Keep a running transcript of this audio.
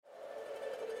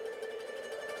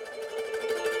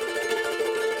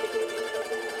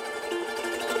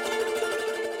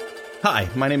Hi,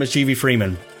 my name is G.V.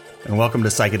 Freeman, and welcome to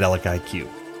Psychedelic IQ,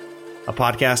 a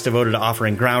podcast devoted to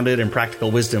offering grounded and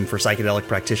practical wisdom for psychedelic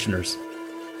practitioners.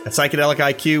 At Psychedelic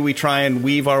IQ, we try and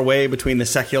weave our way between the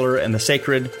secular and the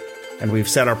sacred, and we've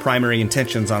set our primary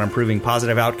intentions on improving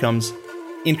positive outcomes,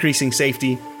 increasing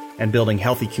safety, and building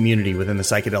healthy community within the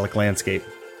psychedelic landscape.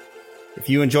 If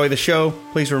you enjoy the show,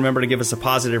 please remember to give us a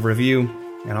positive review,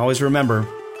 and always remember,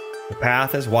 the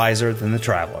path is wiser than the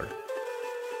traveler.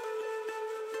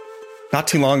 Not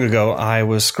too long ago, I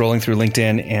was scrolling through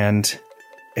LinkedIn and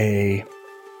a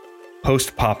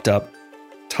post popped up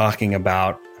talking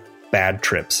about bad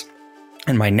trips.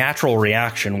 And my natural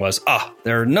reaction was,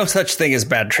 there are no such thing as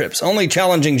bad trips, only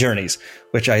challenging journeys,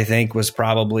 which I think was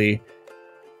probably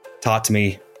told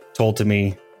to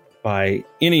me by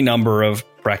any number of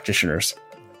practitioners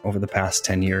over the past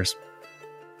 10 years.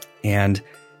 And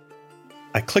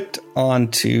I clicked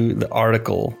onto the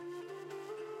article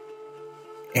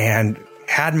and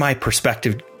had my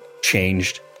perspective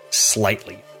changed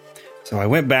slightly. So I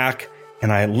went back and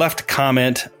I left a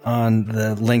comment on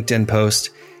the LinkedIn post,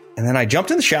 and then I jumped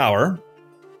in the shower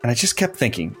and I just kept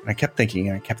thinking. I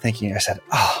said,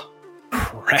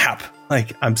 crap,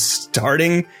 I'm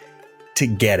starting to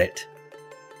get it.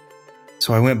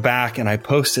 So I went back and I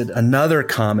posted another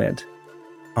comment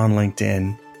on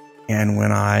LinkedIn. And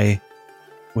when I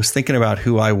was thinking about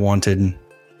who I wanted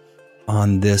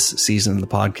on this season of the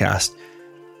podcast,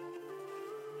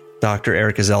 Dr.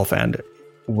 Erica Zelfand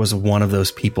was one of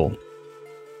those people.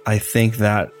 I think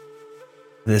that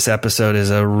this episode is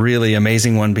a really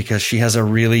amazing one because she has a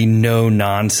really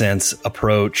no-nonsense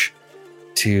approach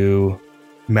to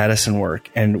medicine work.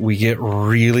 And we get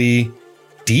really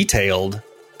detailed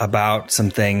about some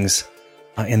things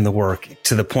in the work,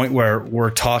 to the point where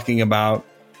we're talking about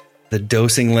the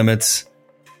dosing limits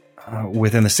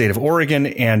within the state of Oregon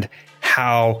and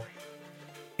how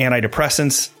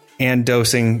antidepressants and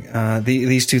dosing,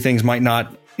 these two things might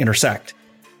not intersect.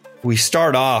 We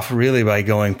start off really by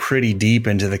going pretty deep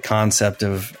into the concept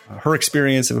of her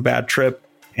experience of a bad trip.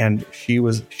 And she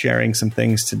was sharing some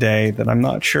things today that I'm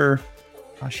not sure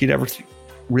she'd ever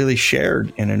really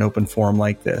shared in an open forum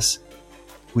like this.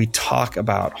 We talk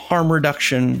about harm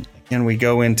reduction and we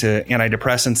go into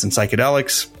antidepressants and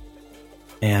psychedelics.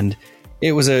 And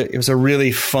it was a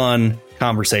really fun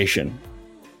conversation.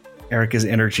 Erica's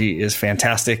energy is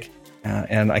fantastic,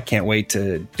 and I can't wait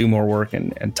to do more work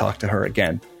and talk to her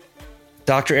again.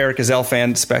 Dr. Erica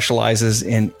Zelfand specializes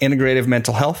in integrative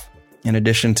mental health, in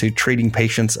addition to treating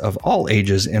patients of all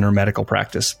ages in her medical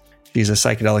practice. She's a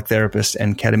psychedelic therapist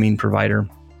and ketamine provider.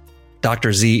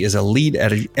 Dr. Z is a lead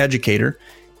educator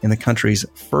in the country's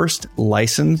first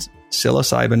licensed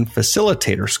psilocybin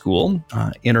facilitator school,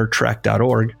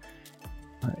 innertrek.org.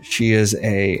 She is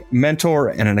a mentor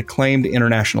and an acclaimed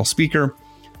international speaker.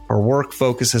 Her work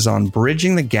focuses on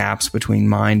bridging the gaps between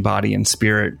mind, body, and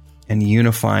spirit and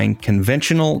unifying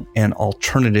conventional and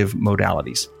alternative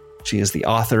modalities. She is the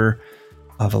author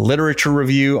of a literature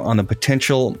review on the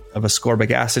potential of ascorbic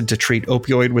acid to treat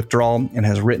opioid withdrawal and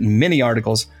has written many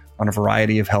articles on a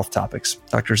variety of health topics.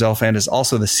 Dr. Zelfand is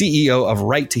also the CEO of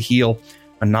Right to Heal,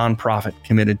 a nonprofit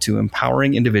committed to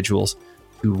empowering individuals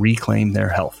to reclaim their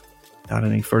health. Without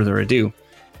any further ado,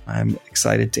 I'm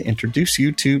excited to introduce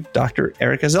you to Dr.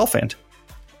 Erica Zelfand.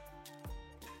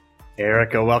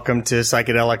 Erica, welcome to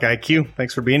Psychedelic IQ.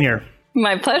 Thanks for being here.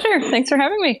 My pleasure. Thanks for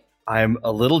having me. I'm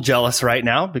a little jealous right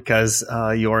now because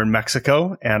you're in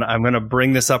Mexico, and I'm going to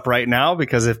bring this up right now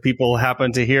because if people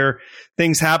happen to hear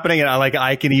things happening, and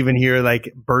I can even hear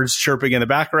birds chirping in the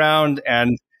background,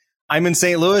 and I'm in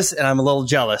St. Louis and I'm a little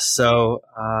jealous. So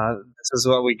this is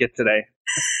what we get today.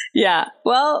 Yeah.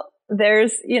 Well,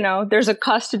 there's a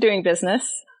cost to doing business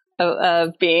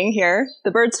of being here.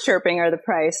 The birds chirping are the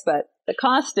price, but the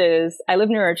cost is I live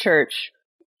near a church,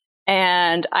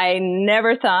 and I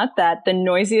never thought that the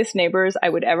noisiest neighbors I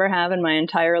would ever have in my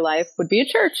entire life would be a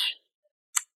church.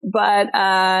 But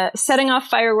setting off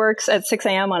fireworks at 6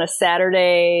 a.m. on a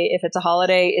Saturday, if it's a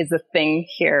holiday, is a thing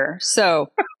here.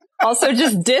 So also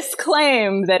just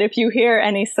disclaim that if you hear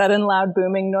any sudden loud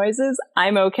booming noises,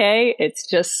 I'm okay. It's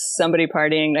just somebody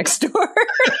partying next door.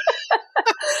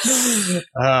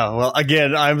 Well,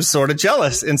 again, I'm sort of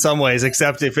jealous in some ways,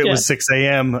 except if it was 6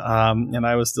 a.m. And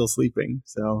I was still sleeping.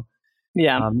 So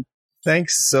yeah.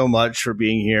 Thanks so much for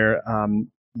being here.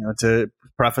 To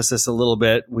preface this a little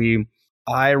bit,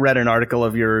 I read an article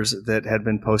of yours that had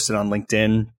been posted on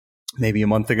LinkedIn maybe a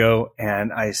month ago,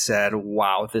 and I said,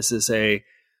 wow, this is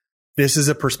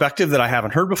a perspective that I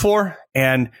haven't heard before.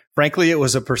 And frankly, it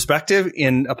was a perspective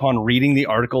upon reading the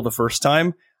article the first time.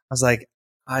 I was like,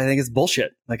 I think it's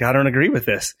bullshit. I don't agree with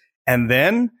this. And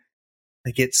then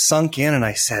like it sunk in and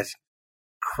I said,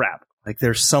 crap, like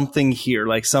there's something here,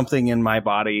 like something in my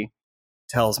body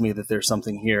tells me that there's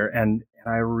something here. And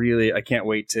I can't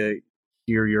wait to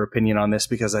hear your opinion on this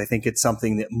because I think it's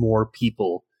something that more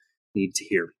people need to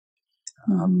hear.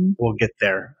 We'll get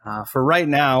there. For right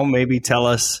now, maybe tell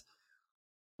us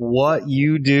what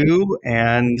you do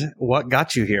and what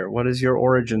got you here. What is your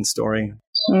origin story?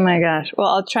 Oh my gosh. Well,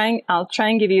 I'll try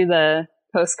and give you the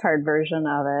postcard version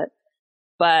of it.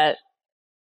 But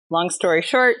long story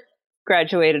short,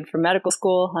 graduated from medical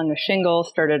school, hung a shingle,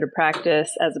 started a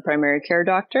practice as a primary care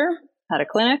doctor, had a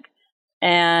clinic,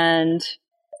 and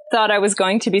thought I was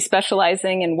going to be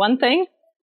specializing in one thing.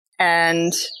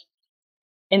 And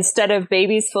instead of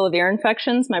babies full of ear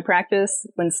infections, my practice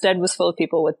instead was full of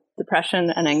people with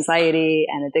depression and anxiety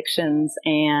and addictions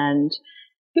and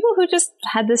people who just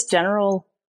had this general,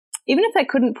 even if I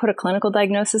couldn't put a clinical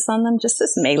diagnosis on them, just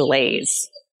this malaise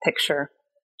picture.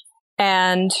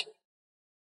 And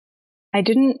I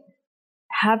didn't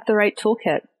have the right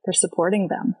toolkit for supporting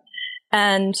them.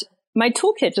 And my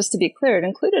toolkit, just to be clear, it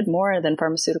included more than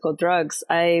pharmaceutical drugs.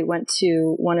 I went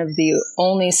to one of the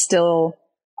only still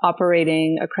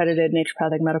operating accredited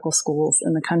naturopathic medical schools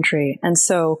in the country. And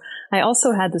so I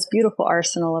also had this beautiful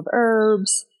arsenal of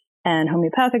herbs and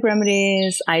homeopathic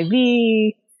remedies,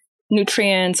 IV,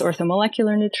 nutrients,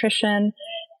 orthomolecular nutrition.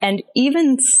 And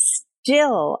even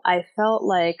still, I felt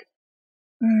like,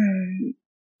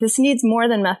 this needs more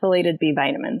than methylated B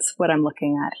vitamins, what I'm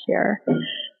looking at here.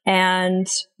 And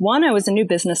one, I was a new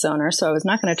business owner, so I was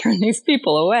not going to turn these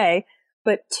people away.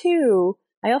 But two,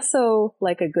 I also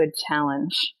like a good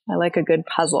challenge. I like a good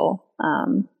puzzle.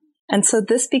 And so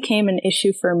this became an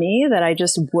issue for me that I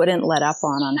just wouldn't let up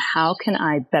on how can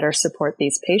I better support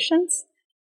these patients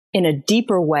in a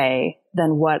deeper way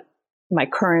than what my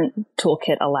current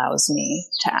toolkit allows me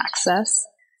to access.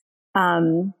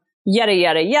 Yada,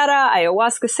 yada, yada,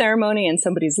 ayahuasca ceremony in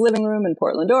somebody's living room in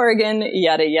Portland, Oregon,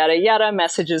 yada, yada, yada,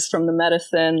 messages from the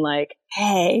medicine like,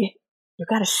 hey, you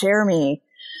got to share me.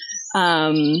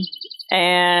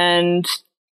 And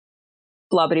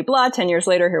blah, blah, blah, 10 years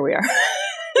later, here we are.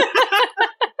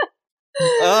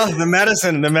 Oh, the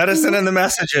medicine and the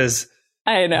messages.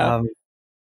 I know.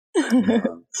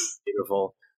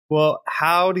 Beautiful. Well,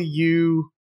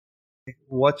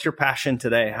 what's your passion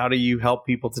today? How do you help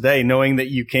people today? Knowing that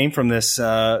you came from this,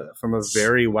 from a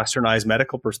very westernized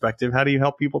medical perspective, how do you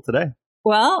help people today?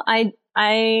 Well, I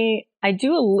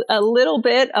do a little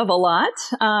bit of a lot.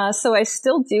 So I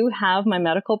still do have my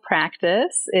medical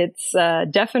practice. It's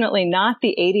definitely not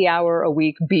the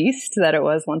 80-hour-a-week beast that it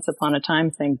was once upon a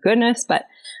time, thank goodness. But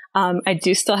I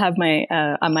do still have my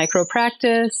a micro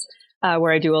practice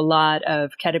where I do a lot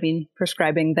of ketamine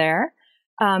prescribing there.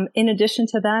 In addition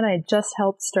to that, I just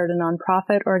helped start a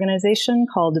nonprofit organization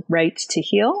called Right to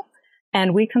Heal.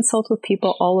 And we consult with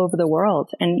people all over the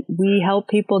world. And we help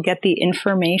people get the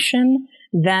information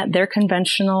that their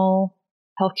conventional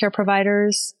healthcare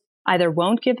providers either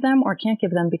won't give them or can't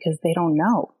give them because they don't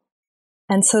know.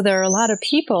 And so there are a lot of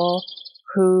people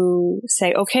who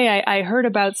say, okay, I heard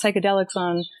about psychedelics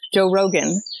on Joe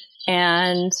Rogan,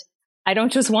 and I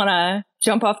don't just want to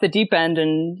jump off the deep end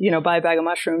and, buy a bag of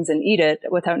mushrooms and eat it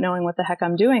without knowing what the heck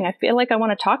I'm doing. I feel like I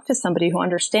want to talk to somebody who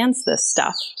understands this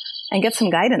stuff and get some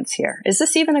guidance here. Is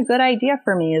this even a good idea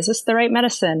for me? Is this the right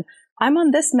medicine? I'm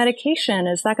on this medication.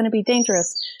 Is that going to be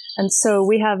dangerous? And so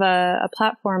we have a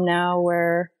platform now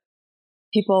where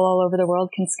people all over the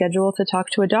world can schedule to talk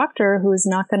to a doctor who is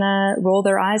not going to roll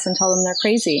their eyes and tell them they're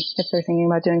crazy if they're thinking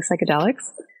about doing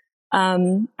psychedelics.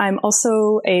 I'm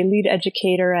also a lead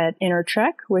educator at Inner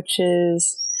Trek, which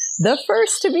is the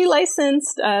first to be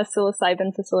licensed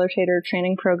psilocybin facilitator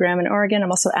training program in Oregon.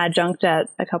 I'm also adjunct at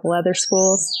a couple other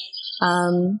schools.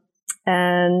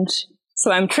 And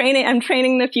so I'm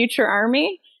training the future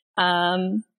army.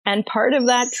 And part of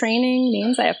that training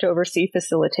means I have to oversee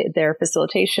their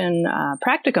facilitation,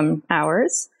 practicum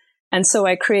hours. And so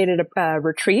I created a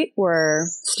retreat where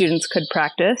students could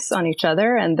practice on each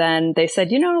other. And then they said,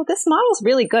 this model's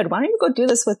really good. Why don't you go do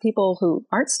this with people who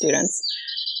aren't students?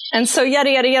 And so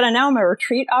yada, yada, yada. Now I'm a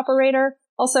retreat operator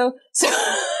also. So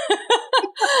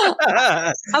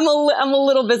I'm a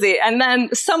little busy. And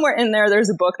then somewhere in there's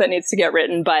a book that needs to get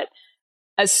written. But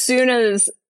as soon as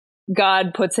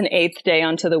God puts an 8th day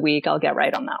onto the week, I'll get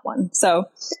right on that one. So,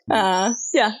 so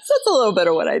that's a little bit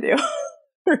of what I do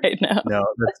right now. No,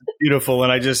 that's beautiful.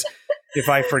 And if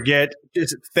I forget,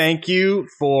 just thank you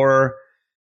for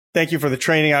the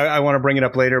training. I want to bring it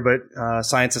up later, but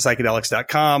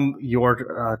scienceofpsychedelics.com,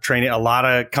 you're training a lot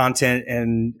of content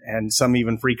and some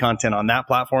even free content on that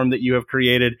platform that you have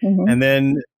created. Mm-hmm. And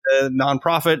then the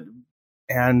nonprofit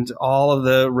and all of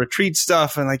the retreat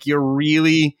stuff. And like, you're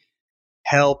really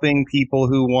helping people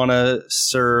who want to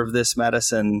serve this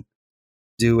medicine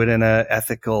do it in an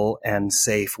ethical and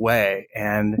safe way.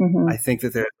 And I think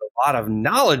that there's a lot of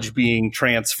knowledge being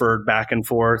transferred back and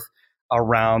forth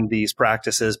around these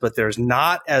practices, but there's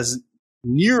not as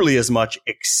nearly as much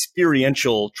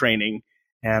experiential training.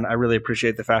 And I really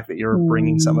appreciate the fact that you're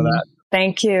bringing some of that.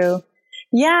 Thank you.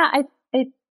 Yeah,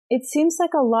 it seems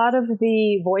like a lot of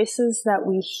the voices that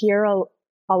we hear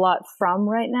a lot from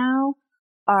right now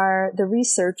are the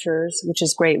researchers, which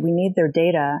is great. We need their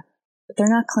data. They're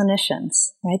not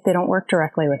clinicians, right? They don't work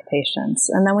directly with patients.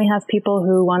 And then we have people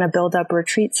who want to build up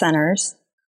retreat centers,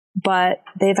 but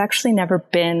they've actually never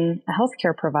been a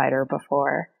healthcare provider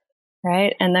before,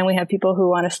 right? And then we have people who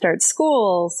want to start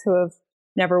schools who have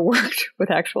never worked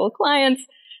with actual clients.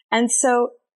 And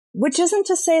so, which isn't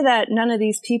to say that none of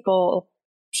these people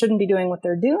shouldn't be doing what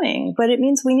they're doing, but it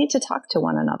means we need to talk to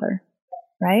one another,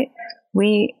 right?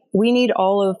 We need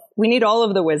all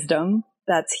of the wisdom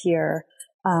that's here.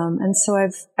 And so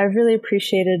I've really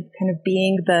appreciated kind of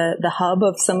being the hub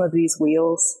of some of these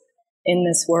wheels in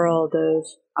this world of,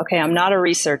 okay, I'm not a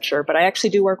researcher, but I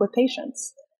actually do work with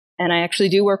patients, and I actually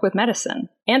do work with medicine,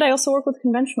 and I also work with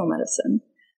conventional medicine.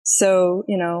 So,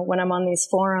 when I'm on these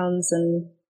forums and,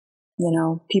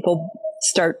 people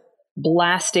start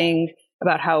blasting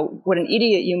about what an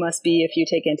idiot you must be if you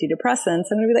take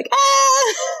antidepressants, I'm going to be like,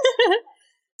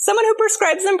 someone who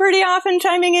prescribes them pretty often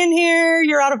chiming in here,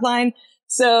 you're out of line.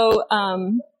 So,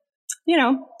 and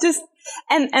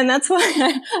that's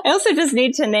why I also just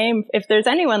need to name, if there's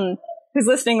anyone who's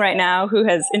listening right now who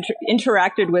has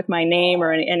interacted with my name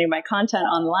or any of my content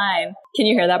online. Can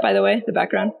you hear that, by the way, the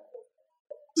background?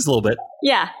 Just a little bit.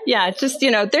 Yeah. Just,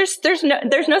 there's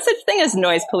no such thing as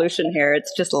noise pollution here.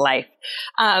 It's just life.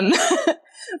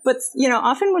 But,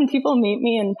 often when people meet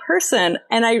me in person,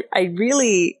 and I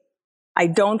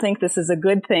don't think this is a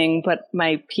good thing, but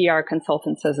my PR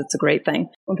consultant says it's a great thing.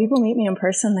 When people meet me in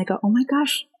person, they go, "Oh my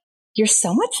gosh, you're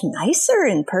so much nicer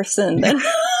in person. You're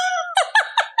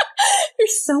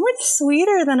so much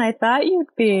sweeter than I thought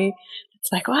you'd be."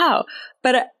 It's like, wow.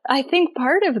 But I think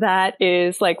part of that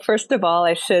is like, first of all,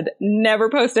 I should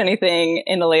never post anything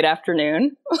in the late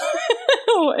afternoon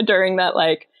during that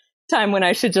like time when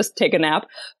I should just take a nap.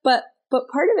 But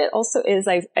part of it also is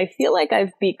I feel like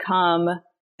I've become,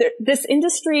 this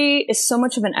industry is so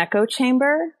much of an echo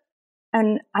chamber,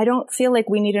 and I don't feel like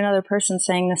we need another person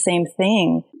saying the same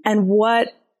thing. And what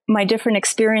my different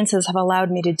experiences have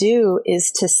allowed me to do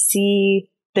is to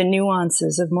see the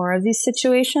nuances of more of these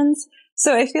situations.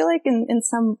 So I feel like in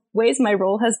some ways my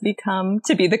role has become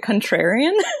to be the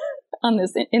contrarian in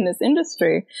this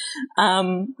industry,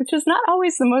 which is not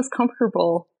always the most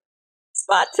comfortable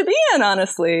spot to be in,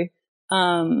 honestly. But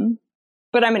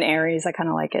I'm an Aries. I kind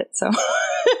of like it. So,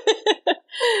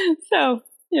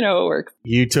 it works.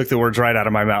 You took the words right out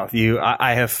of my mouth.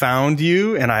 I have found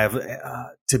you, and I have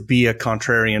to be a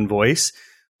contrarian voice,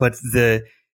 but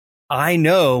I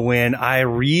know when I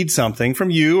read something from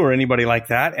you or anybody like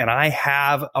that, and I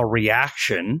have a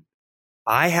reaction,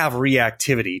 I have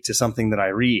reactivity to something that I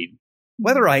read.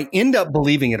 Whether I end up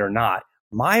believing it or not,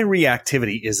 my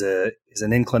reactivity is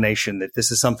an inclination that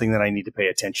this is something that I need to pay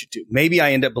attention to. Maybe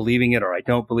I end up believing it or I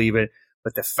don't believe it,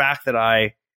 but the fact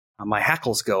that my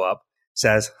hackles go up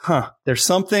says, there's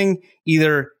something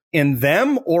either in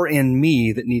them or in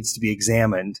me that needs to be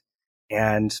examined.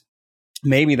 And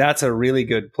maybe that's a really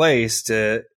good place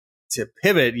to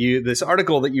pivot. This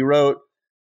article that you wrote,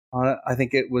 I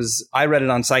think I read it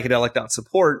on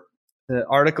psychedelic.support. The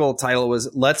article title was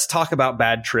 "Let's Talk About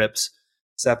Bad Trips,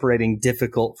 Separating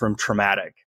Difficult from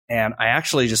Traumatic." And I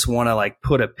actually just want to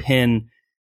put a pin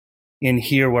in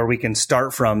here where we can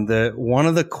start from. One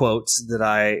of the quotes that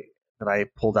I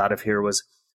pulled out of here was,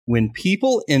 "When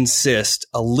people insist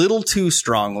a little too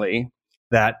strongly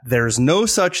that there's no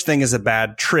such thing as a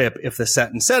bad trip if the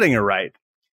set and setting are right,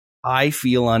 I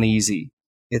feel uneasy.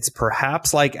 It's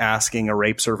perhaps like asking a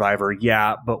rape survivor,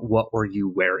 yeah, but what were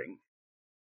you wearing?"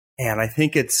 And I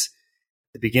think it's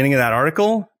the beginning of that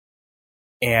article.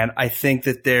 And I think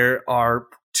that there are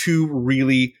two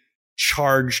really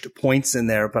charged points in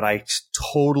there, but I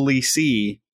totally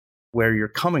see where you're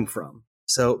coming from.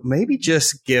 So maybe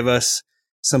just give us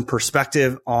some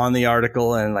perspective on the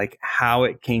article and how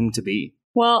it came to be.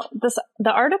 Well,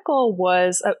 the article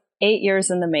was 8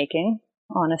 years in the making,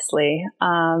 honestly.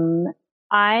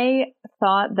 I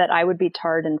thought that I would be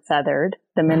tarred and feathered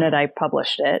the minute I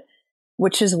published it,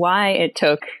 which is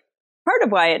part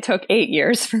of why it took 8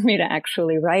 years for me to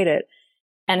actually write it.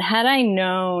 And had I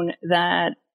known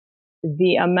that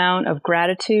the amount of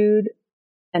gratitude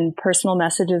and personal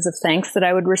messages of thanks that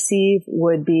I would receive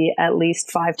would be at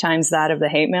least 5 times that of the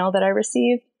hate mail that I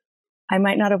received. I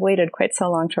might not have waited quite so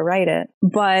long to write it.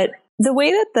 But the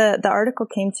way that the article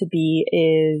came to be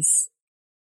is,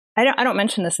 I don't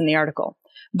mention this in the article,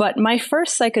 but my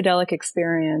first psychedelic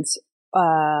experience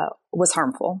was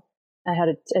harmful. I had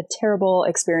a terrible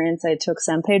experience. I took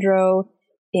San Pedro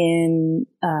in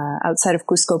outside of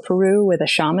Cusco, Peru, with a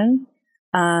shaman,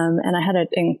 and I had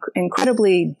an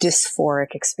incredibly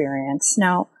dysphoric experience.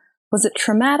 Now, was it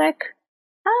traumatic?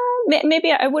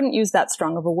 Maybe I wouldn't use that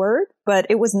strong of a word, but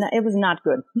it was not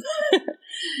good.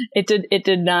 It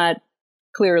did not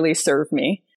clearly serve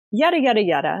me. Yada yada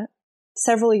yada.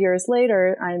 Several years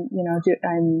later, I'm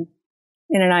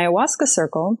in an ayahuasca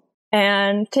circle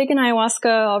and taken ayahuasca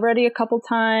already a couple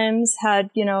times, had,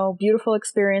 beautiful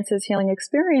experiences, healing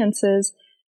experiences.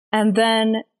 And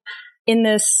then in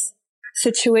this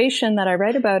situation that I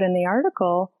write about in the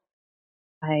article,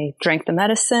 I drank the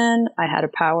medicine. I had a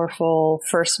powerful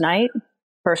first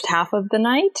half of the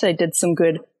night. I did some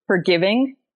good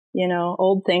forgiving,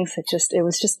 old things that it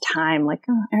was just time. Like,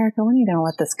 oh, Erica, when are you going to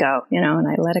let this go? And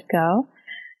I let it go.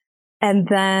 And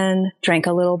then drank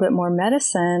a little bit more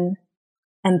medicine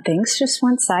and things just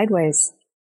went sideways.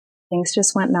 Things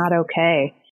just went not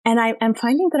okay. And I'm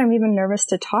finding that I'm even nervous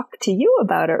to talk to you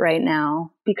about it right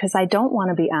now because I don't want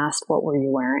to be asked, what were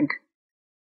you wearing?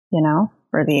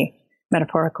 Or the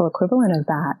metaphorical equivalent of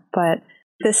that. But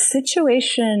the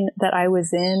situation that I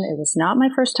was in, it was not my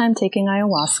first time taking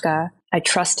ayahuasca. I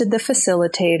trusted the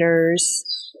facilitators.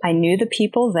 I knew the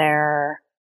people there.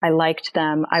 I liked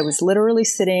them. I was literally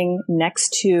sitting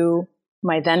next to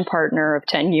my then partner of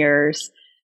 10 years.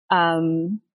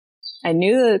 I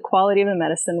knew the quality of the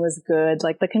medicine was good.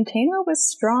 Like, the container was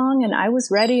strong and I was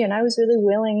ready and I was really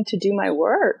willing to do my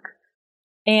work.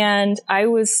 And I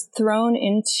was thrown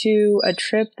into a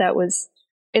trip that was,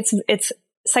 it's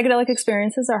psychedelic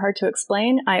experiences are hard to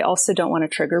explain. I also don't want to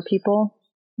trigger people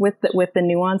with the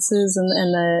nuances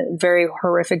and the very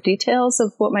horrific details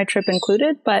of what my trip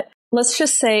included. But let's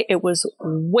just say it was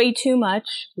way too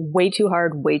much, way too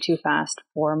hard, way too fast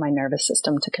for my nervous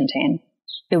system to contain.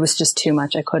 It was just too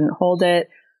much. I couldn't hold it.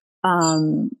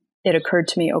 It occurred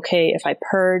to me, okay, if I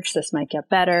purge, this might get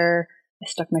better. I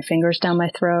stuck my fingers down my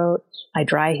throat. I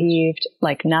dry heaved,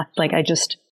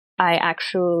 I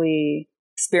actually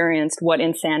experienced what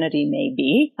insanity may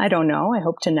be. I don't know. I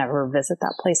hope to never visit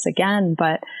that place again.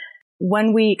 But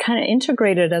when we kind of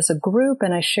integrated as a group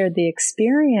and I shared the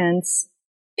experience,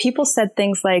 people said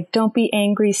things like, don't be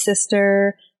angry,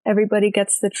 sister. Everybody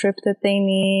gets the trip that they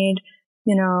need.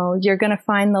 You're going to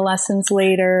find the lessons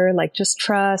later. Like, just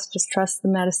trust the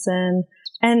medicine.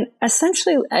 And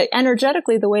essentially,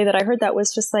 energetically, the way that I heard that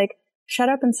was just like, shut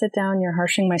up and sit down. You're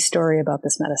harshing my story about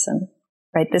this medicine,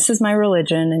 right? This is my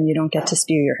religion and you don't get to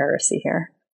spew your heresy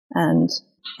here. And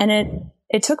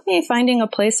it took me finding a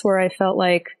place where I felt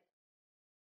like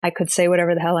I could say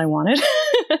whatever the hell I wanted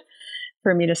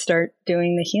for me to start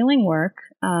doing the healing work.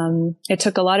 It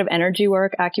took a lot of energy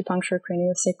work, acupuncture,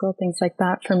 craniosacral, things like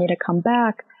that for me to come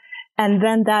back. And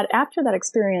then after that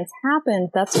experience happened,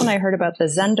 that's when I heard about the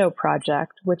Zendo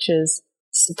project, which is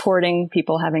supporting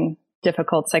people having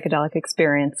difficult psychedelic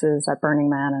experiences at Burning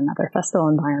Man and other festival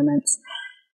environments.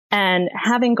 And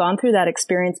having gone through that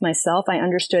experience myself, I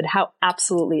understood how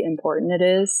absolutely important it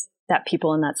is that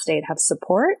people in that state have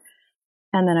support.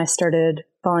 And then I started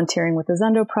volunteering with the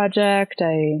Zendo project.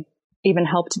 I even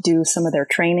helped do some of their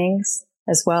trainings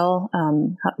as well,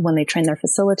 when they train their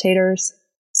facilitators.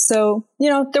 So,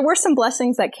 there were some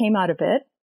blessings that came out of it,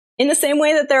 in the same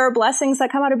way that there are blessings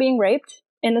that come out of being raped,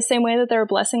 in the same way that there are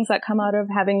blessings that come out of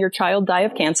having your child die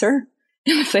of cancer,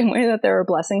 in the same way that there are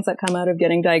blessings that come out of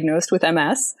getting diagnosed with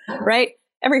MS, right?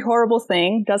 Every horrible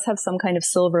thing does have some kind of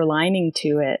silver lining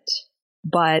to it,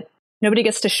 but nobody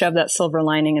gets to shove that silver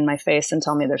lining in my face and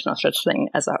tell me there's no such thing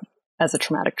as a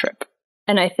traumatic trip.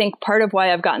 And I think part of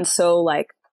why I've gotten so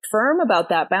firm about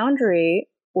that boundary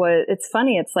was, it's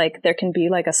funny. It's like there can be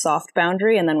a soft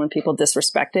boundary. And then when people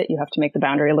disrespect it, you have to make the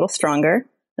boundary a little stronger.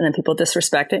 And then people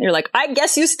disrespect it. And you're like, I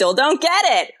guess you still don't get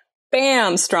it.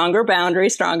 Bam, stronger boundary,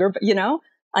 stronger,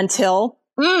 until,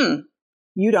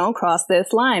 you don't cross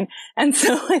this line. And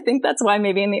so I think that's why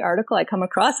maybe in the article I come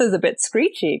across as a bit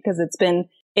screechy, because it's been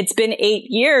 8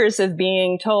 years of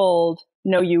being told,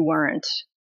 no, you weren't.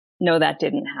 No, that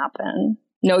didn't happen.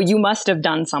 No, you must have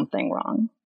done something wrong.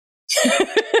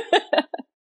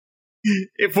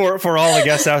 For all the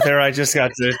guests out there, I just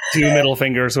got the 2 middle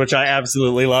fingers, which I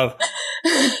absolutely love.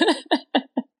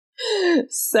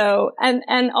 So,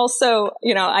 and also,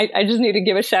 I just need to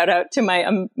give a shout out to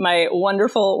my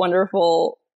wonderful,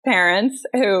 wonderful parents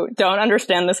who don't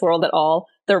understand this world at all.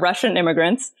 They're Russian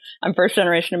immigrants. I'm first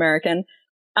generation American.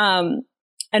 And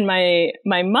my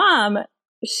mom,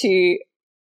 she,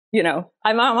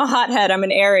 I'm a hothead. I'm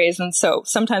an Aries. And so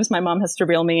sometimes my mom has to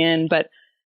reel me in. But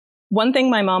one thing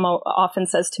my mom often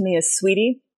says to me is,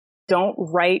 sweetie, don't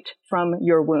write from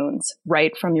your wounds,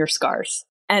 write from your scars.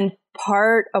 And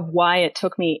part of why it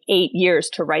took me 8 years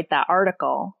to write that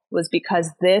article was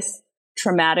because this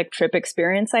traumatic trip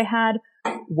experience I had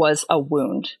was a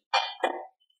wound.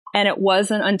 And it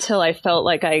wasn't until I felt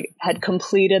like I had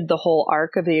completed the whole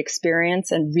arc of the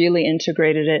experience and really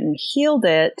integrated it and healed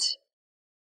it,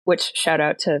 which shout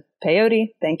out to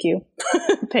Peyote. Thank you.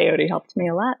 Peyote helped me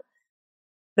a lot.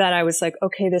 That I was like,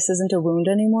 okay, this isn't a wound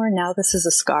anymore. Now this is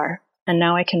a scar. And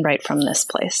now I can write from this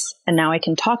place. And now I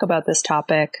can talk about this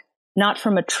topic, not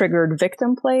from a triggered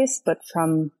victim place, but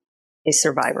from a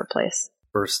survivor place.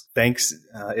 First, thanks.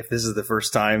 If this is the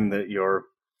first time that you're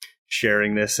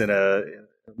sharing this in a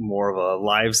more of a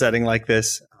live setting like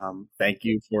this, thank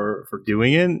you for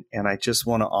doing it. And I just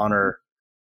want to honor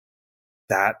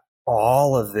that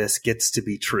all of this gets to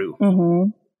be true.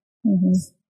 Mm-hmm. Mm-hmm.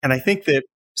 And I think that,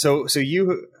 so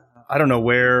you, I don't know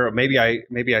where, maybe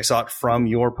I saw it from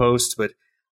your post, but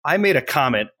I made a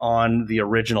comment on the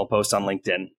original post on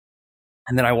LinkedIn,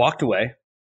 and then I walked away.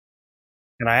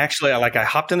 And I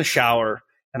hopped in the shower,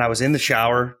 and I was in the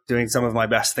shower doing some of my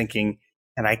best thinking.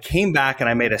 And I came back and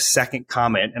I made a second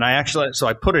comment. And so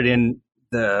I put it in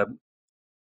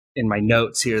my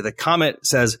notes here. The comment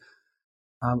says,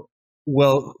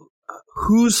 well,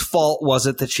 whose fault was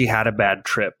it that she had a bad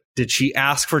trip? Did she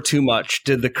ask for too much?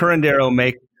 Did the curandero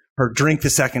make her drink the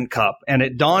second cup? And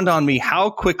it dawned on me how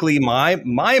quickly my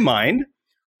mind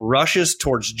rushes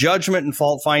towards judgment and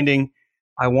fault finding.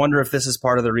 I wonder if this is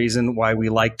part of the reason why we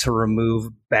like to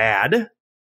remove bad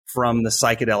from the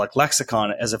psychedelic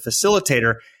lexicon. As a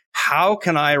facilitator, how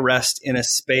can I rest in a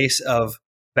space of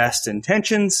best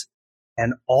intentions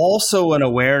and also an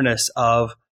awareness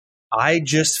of I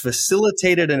just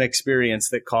facilitated an experience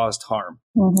that caused harm?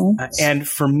 Mm-hmm. And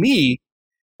for me,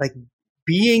 like,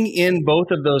 being in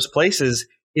both of those places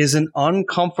is an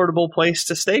uncomfortable place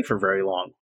to stay for very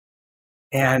long.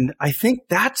 And I think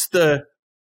that's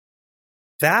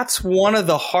one of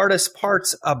the hardest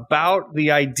parts about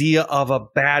the idea of a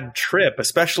bad trip,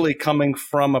 especially coming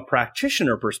from a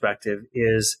practitioner perspective,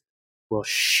 is, well,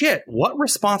 shit, what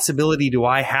responsibility do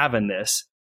I have in this?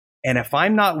 And if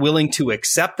I'm not willing to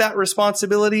accept that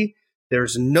responsibility,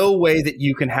 there's no way that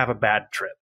you can have a bad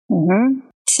trip. Mm-hmm.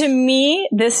 To me,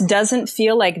 this doesn't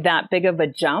feel like that big of a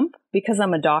jump because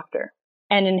I'm a doctor.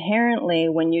 And inherently,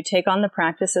 when you take on the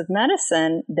practice of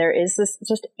medicine, there is this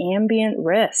just ambient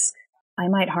risk. I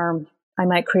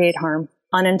might create harm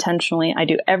unintentionally. I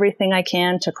do everything I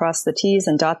can to cross the T's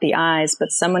and dot the I's,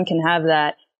 but someone can have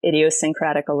that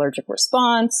idiosyncratic allergic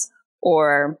response,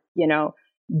 or,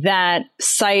 that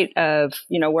site of,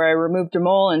 where I removed a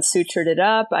mole and sutured it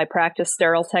up. I practiced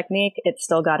sterile technique. It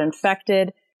still got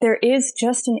infected. There is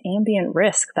just an ambient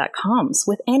risk that comes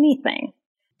with anything.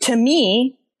 To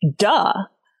me, duh.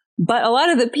 But a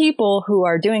lot of the people who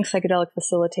are doing psychedelic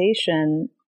facilitation,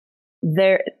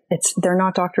 they're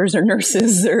not doctors or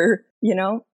nurses, or,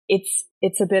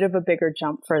 it's a bit of a bigger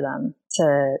jump for them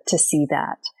to see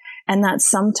that. And that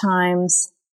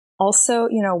sometimes also,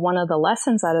 one of the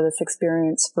lessons out of this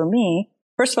experience for me,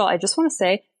 first of all, I just want to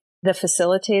say the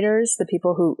facilitators, the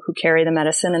people who carry the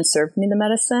medicine and serve me the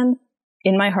medicine,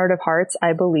 in my heart of hearts,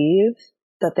 I believe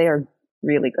that they are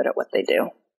really good at what they do,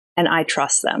 and I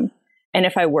trust them. And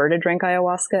if I were to drink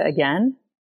ayahuasca again,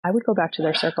 I would go back to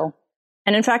their circle.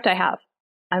 And in fact, I have.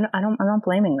 I'm not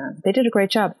blaming them. They did a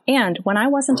great job. And when I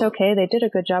wasn't okay, they did a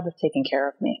good job of taking care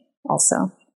of me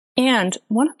also. And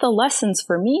one of the lessons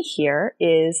for me here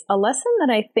is a lesson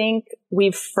that I think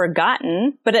we've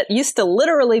forgotten, but it used to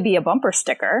literally be a bumper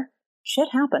sticker. Shit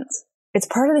happens. It's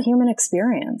part of the human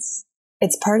experience.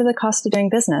 It's part of the cost of doing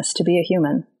business to be a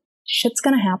human. Shit's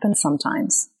going to happen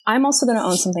sometimes. I'm also going to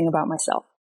own something about myself.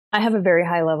 I have a very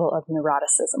high level of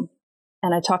neuroticism,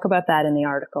 and I talk about that in the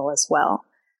article as well.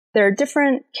 There are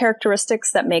different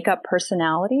characteristics that make up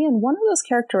personality, and one of those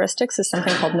characteristics is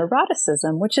something called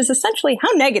neuroticism, which is essentially,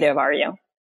 how negative are you?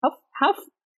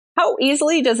 How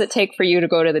easily does it take for you to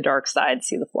go to the dark side,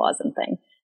 see the flaws in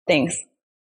things?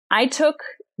 I took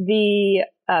the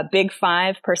Big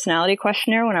 5 personality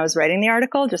questionnaire when I was writing the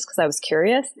article, just because I was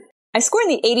curious. I scored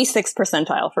in the 86th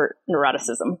percentile for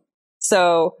neuroticism.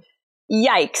 So,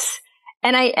 yikes.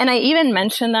 And I even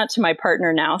mention that to my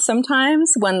partner now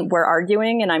sometimes when we're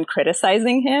arguing and I'm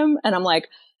criticizing him. And I'm like,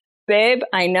 babe,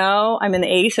 I know I'm in the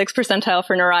 86th percentile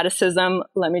for neuroticism.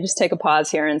 Let me just take a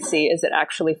pause here and see, is it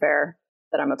actually fair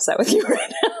that I'm upset with you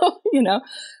right now?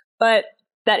 But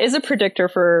that is a predictor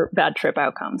for bad trip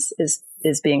outcomes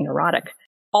is being neurotic.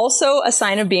 Also, a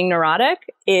sign of being neurotic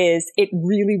is it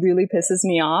really, really pisses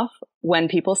me off when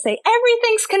people say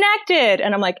everything's connected.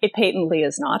 And I'm like, it patently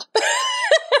is not.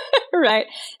 Right?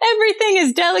 Everything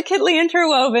is delicately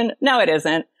interwoven. No, it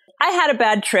isn't. I had a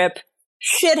bad trip.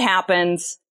 Shit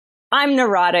happens. I'm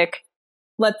neurotic.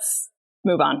 Let's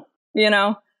move on, you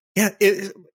know? Yeah.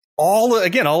 All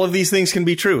of these things can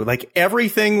be true. Like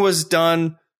everything was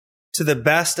done to the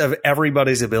best of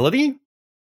everybody's ability.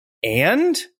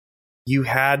 And you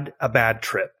had a bad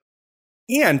trip.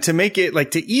 And to make it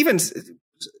like to even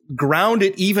ground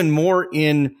it even more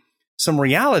in some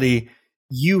reality,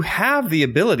 you have the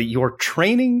ability, your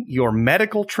training, your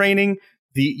medical training,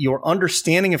 your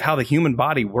understanding of how the human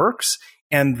body works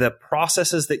and the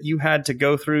processes that you had to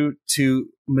go through to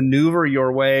maneuver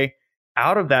your way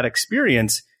out of that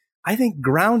experience, I think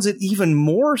grounds it even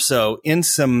more so in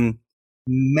some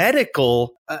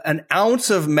medical, an ounce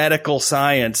of medical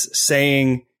science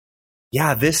saying,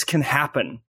 yeah, this can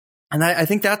happen. And I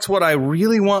think that's what I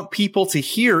really want people to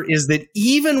hear is that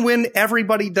even when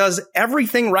everybody does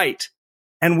everything right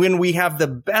and when we have the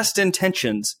best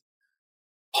intentions,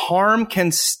 harm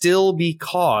can still be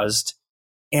caused.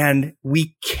 And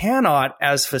we cannot,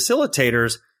 as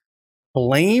facilitators,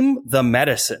 blame the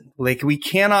medicine. Like we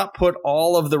cannot put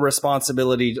all of the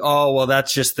responsibility. Oh, well,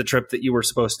 that's just the trip that you were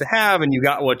supposed to have and you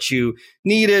got what you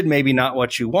needed, maybe not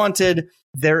what you wanted.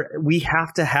 We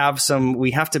have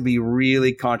to be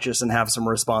really conscious and have some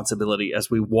responsibility as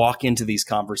we walk into these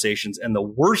conversations. And the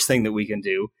worst thing that we can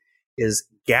do is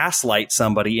gaslight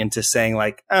somebody into saying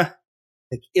like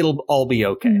it'll all be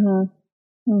okay.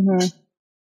 Mm-hmm. Mm-hmm.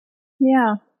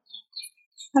 Yeah.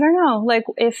 I don't know. Like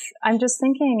I'm just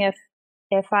thinking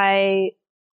if I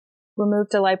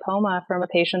removed a lipoma from a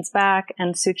patient's back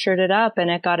and sutured it up and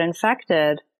it got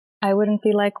infected, I wouldn't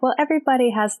be like, well,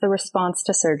 everybody has the response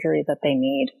to surgery that they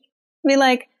need. I'd be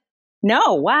like,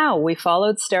 no, wow, we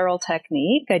followed sterile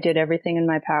technique. I did everything in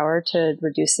my power to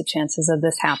reduce the chances of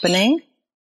this happening.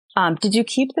 Did you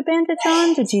keep the bandage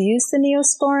on? Did you use the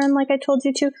Neosporin like I told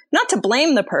you to? Not to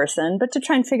blame the person, but to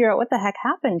try and figure out what the heck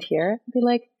happened here. I'd be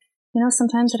like,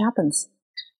 sometimes it happens.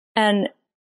 And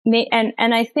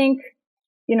I think,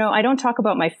 I don't talk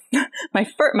about my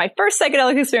first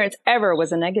psychedelic experience ever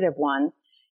was a negative one.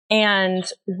 And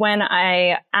when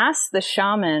I asked the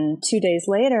shaman 2 days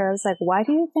later, I was like, why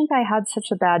do you think I had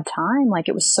such a bad time? Like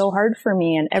it was so hard for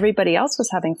me and everybody else was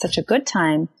having such a good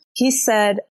time. He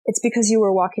said, it's because you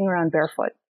were walking around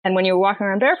barefoot. And when you were walking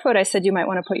around barefoot, I said, you might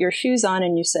want to put your shoes on.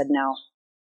 And you said, no.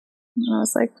 And I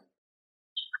was like,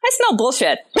 I smell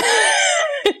bullshit.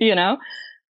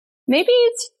 Maybe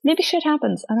shit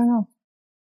happens. I don't know.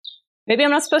 Maybe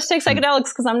I'm not supposed to take psychedelics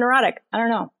because I'm neurotic. I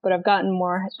don't know, but I've gotten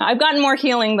more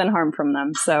healing than harm from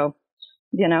them. So,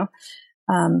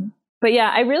 but yeah,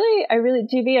 I really,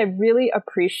 GV, I really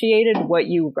appreciated what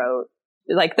you wrote.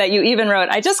 Like that you even wrote,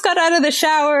 I just got out of the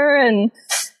shower. And,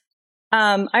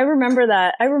 I remember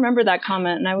that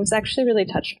comment and I was actually really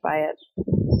touched by it.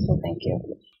 So thank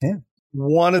you. Yeah.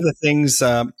 One of the things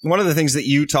that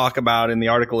you talk about in the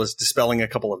article is dispelling a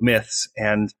couple of myths.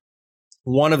 And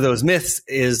one of those myths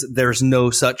is there's no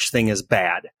such thing as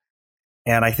bad.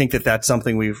 And I think that that's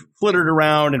something we've flittered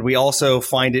around. And we also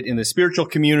find it in the spiritual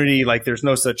community. Like there's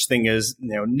no such thing as,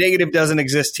 negative doesn't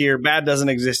exist here. Bad doesn't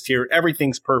exist here.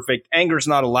 Everything's perfect. Anger's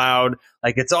not allowed.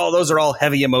 Like those are all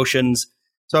heavy emotions.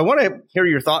 So I want to hear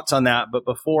your thoughts on that. But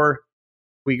before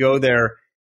we go there,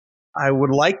 I would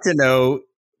like to know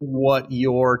what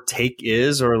your take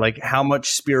is or like how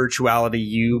much spirituality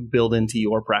you build into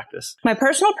your practice. My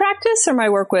personal practice or my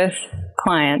work with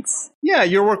clients? Yeah,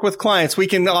 your work with clients. We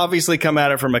can obviously come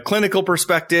at it from a clinical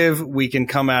perspective. We can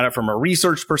come at it from a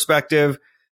research perspective.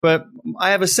 But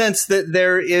I have a sense that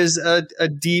there is a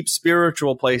deep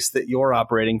spiritual place that you're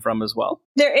operating from as well.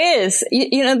 There is.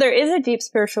 There is a deep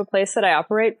spiritual place that I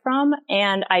operate from,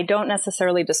 and I don't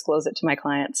necessarily disclose it to my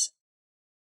clients.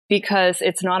 Because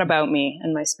it's not about me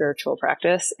and my spiritual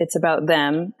practice. It's about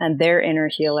them and their inner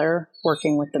healer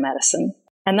working with the medicine.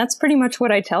 And that's pretty much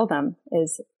what I tell them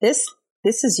is this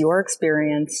is your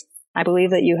experience. I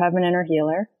believe that you have an inner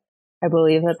healer. I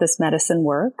believe that this medicine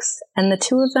works. And the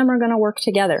two of them are going to work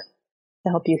together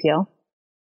to help you heal.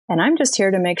 And I'm just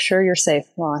here to make sure you're safe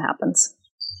while it happens.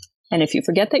 And if you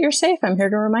forget that you're safe, I'm here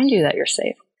to remind you that you're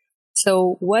safe.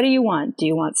 So what do you want? Do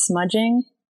you want smudging?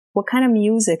 What kind of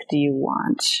music do you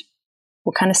want?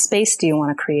 What kind of space do you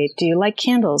want to create? Do you like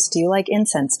candles? Do you like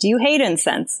incense? Do you hate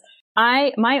incense?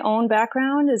 My own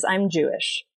background is I'm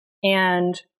Jewish.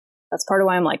 And that's part of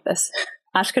why I'm like this.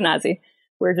 Ashkenazi.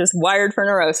 We're just wired for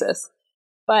neurosis.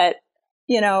 But,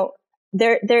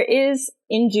 there is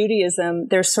in Judaism,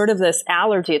 there's sort of this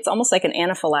allergy. It's almost like an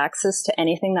anaphylaxis to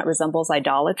anything that resembles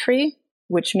idolatry,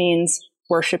 which means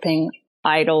worshiping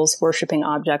idols, worshiping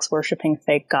objects, worshiping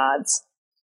fake gods.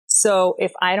 So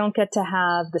if I don't get to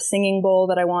have the singing bowl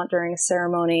that I want during a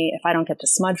ceremony, if I don't get to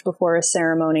smudge before a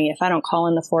ceremony, if I don't call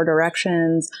in the 4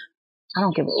 directions, I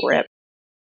don't give a rip.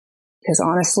 Because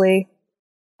honestly,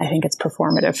 I think it's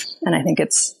performative and I think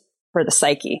it's for the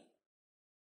psyche.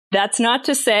 That's not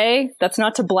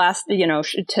to blast,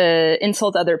 to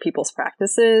insult other people's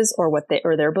practices or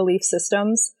or their belief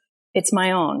systems. It's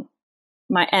my own.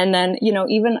 And then,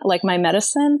 even like my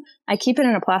medicine, I keep it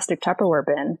in a plastic Tupperware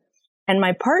bin. And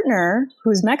my partner,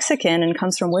 who's Mexican and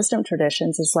comes from wisdom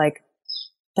traditions, is like,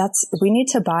 we need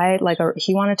to buy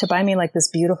he wanted to buy me like this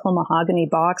beautiful mahogany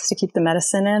box to keep the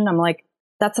medicine in. I'm like,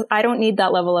 I don't need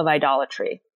that level of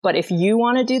idolatry. But if you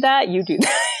want to do that, you do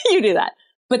that. You do that.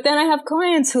 But then I have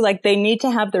clients who they need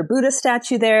to have their Buddha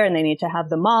statue there and they need to have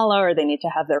the mala or they need to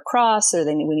have their cross or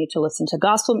we need to listen to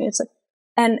gospel music.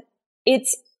 And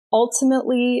it's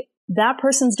ultimately that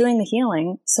person's doing the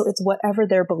healing. So it's whatever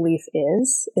their belief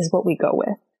is what we go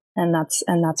with. And that's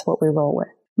what we roll with.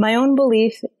 My own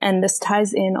belief, and this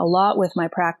ties in a lot with my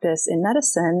practice in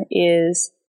medicine,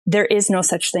 is there is no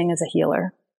such thing as a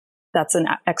healer. That's an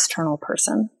external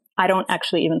person. I don't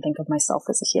actually even think of myself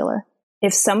as a healer.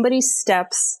 If somebody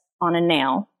steps on a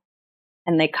nail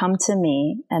and they come to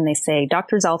me and they say,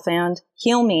 Dr. Zelfand,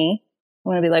 heal me,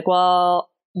 I'm going to be like, well,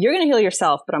 you're going to heal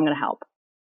yourself, but I'm going to help.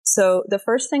 So the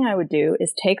first thing I would do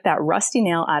is take that rusty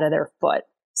nail out of their foot.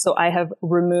 So I have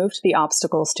removed the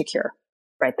obstacles to cure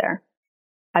right there.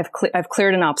 I've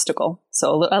cleared an obstacle.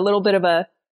 So a little bit of a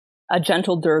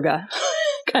gentle Durga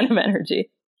kind of energy.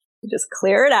 You just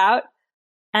clear it out.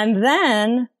 And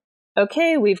then,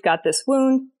 okay, we've got this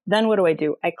wound. Then what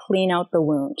do? I clean out the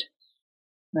wound,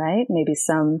 right? Maybe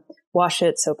wash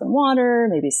it soap and water,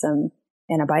 maybe some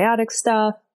antibiotic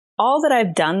stuff. All that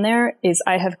I've done there is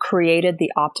I have created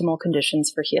the optimal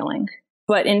conditions for healing.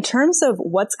 But in terms of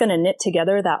what's going to knit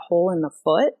together that hole in the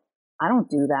foot, I don't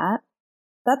do that.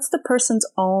 That's the person's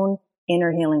own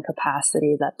inner healing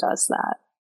capacity that does that.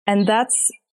 And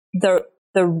that's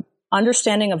the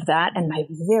understanding of that, and my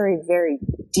very, very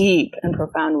deep and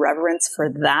profound reverence for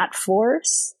that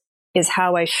force is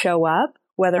how I show up,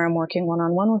 whether I'm working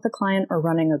one-on-one with a client or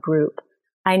running a group.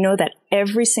 I know that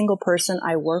every single person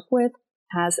I work with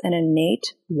has an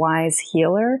innate wise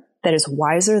healer that is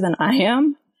wiser than I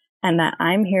am, and that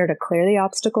I'm here to clear the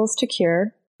obstacles to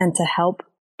cure and to help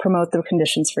promote the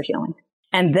conditions for healing.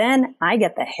 And then I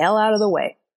get the hell out of the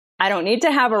way. I don't need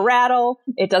to have a rattle.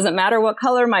 It doesn't matter what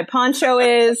color my poncho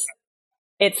is.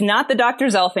 It's not the Dr.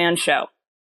 Zelfand show.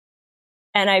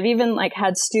 And I've even like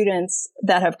had students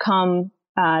that have come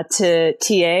to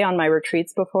TA on my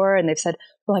retreats before, and they've said,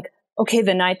 like, okay,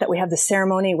 the night that we have the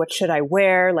ceremony, what should I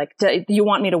wear? Like, do you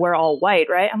want me to wear all white,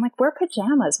 right? I'm like, wear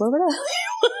pajamas. What would I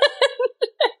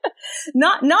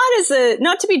not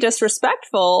to be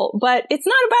disrespectful, but it's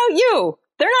not about you.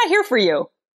 They're not here for you.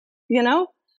 You know,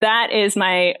 that is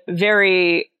my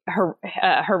very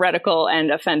heretical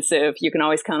and offensive. You can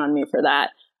always count on me for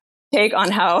that. Take on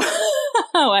how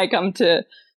I come to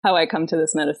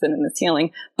this medicine and this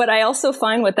healing. But I also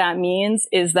find what that means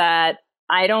is that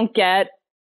I don't get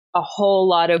a whole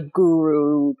lot of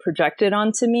guru projected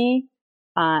onto me.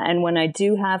 And when I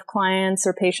do have clients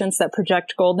or patients that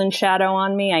project golden shadow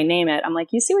on me, I name it. I'm like,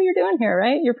 you see what you're doing here,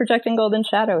 right? You're projecting golden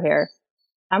shadow here.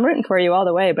 I'm rooting for you all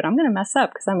the way, but I'm going to mess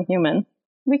up because I'm a human.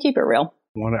 We keep it real.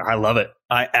 I love it.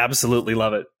 I absolutely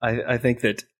love it. I think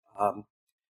that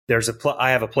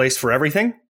I have a place for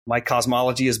everything. My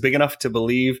cosmology is big enough to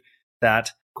believe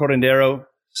that curandero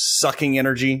sucking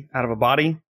energy out of a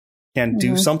body can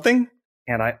do something.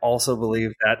 And I also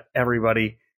believe that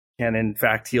everybody can, in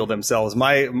fact, heal themselves.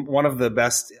 One of the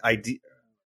best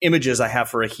images I have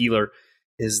for a healer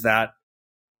is that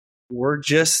we're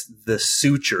just the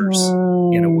sutures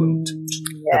in a wound.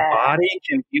 Yeah. The body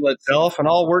can heal itself, and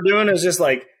all we're doing is just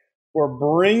like we're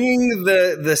bringing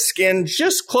the skin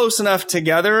just close enough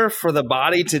together for the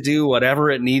body to do whatever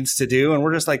it needs to do, and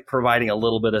we're just like providing a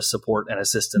little bit of support and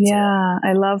assistance. Yeah,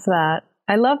 I love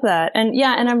that. And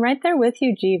yeah, and I'm right there with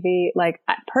you, GV. Like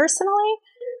personally,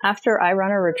 after I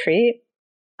run a retreat,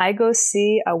 I go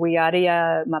see a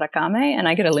Wiyadia Marakame and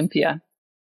I get Olympia.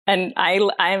 And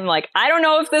I'm like, I don't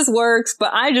know if this works,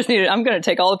 but I'm going to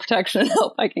take all the protection and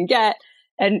help I can get.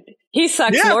 And he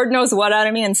sucks Lord knows what out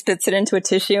of me and spits it into a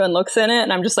tissue and looks in it.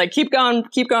 And I'm just like, keep going,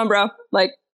 bro.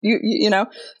 Like, you know,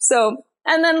 so,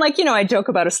 and then like, you know, I joke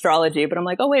about astrology, but I'm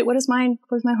like, oh wait, what does my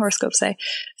horoscope say?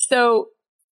 So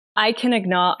I can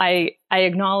acknowledge, I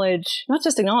acknowledge, not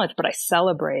just acknowledge, but I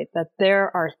celebrate that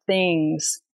there are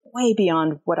things way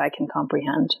beyond what I can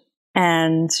comprehend.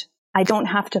 And I don't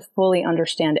have to fully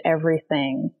understand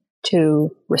everything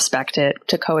to respect it,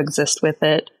 to coexist with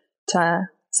it, to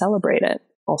celebrate it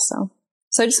also.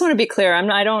 So I just want to be clear.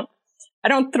 I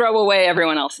don't throw away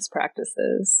everyone else's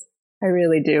practices. I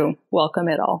really do welcome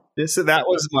it all. That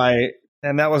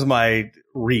was my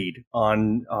read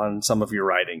on some of your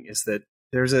writing, is that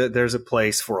there's a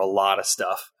place for a lot of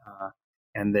stuff,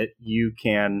 and that you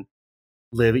can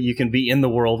be in the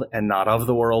world and not of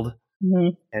the world. Mm-hmm.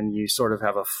 And you sort of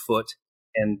have a foot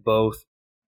in both.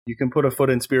 You can put a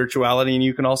foot in spirituality, and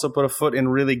you can also put a foot in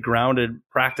really grounded,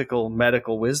 practical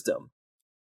medical wisdom.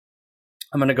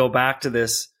 I'm going to go back to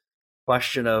this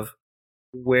question of,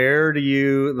 where do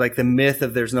you, like, the myth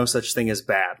of there's no such thing as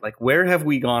bad? Like, where have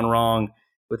we gone wrong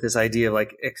with this idea of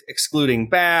like excluding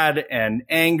bad and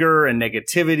anger and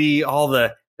negativity, all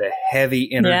the heavy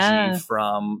energy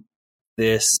from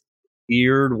this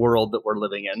weird world that we're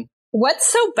living in?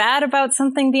 What's so bad about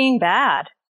something being bad?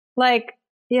 Like,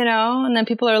 and then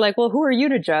people are like, well, who are you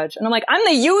to judge? And I'm like, I'm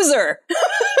the user.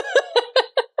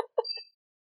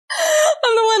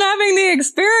 I'm the one having the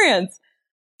experience.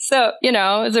 So,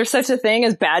 is there such a thing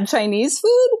as bad Chinese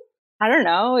food? I don't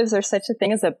know. Is there such a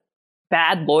thing as a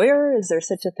bad lawyer? Is there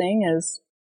such a thing as,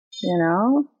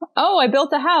 oh, I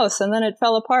built a house and then it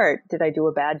fell apart. Did I do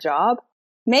a bad job?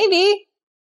 Maybe.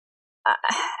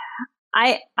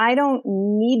 I don't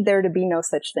need there to be no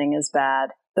such thing as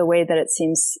bad, the way that it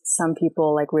seems some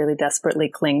people like really desperately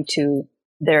cling to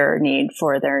their need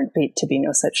for there to be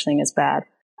no such thing as bad.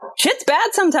 Shit's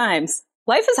bad sometimes.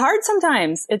 Life is hard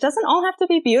sometimes. It doesn't all have to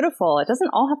be beautiful. It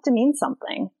doesn't all have to mean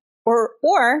something. Or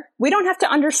we don't have to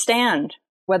understand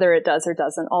whether it does or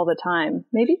doesn't all the time.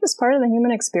 Maybe just part of the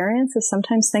human experience is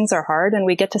sometimes things are hard and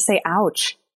we get to say,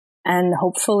 ouch. And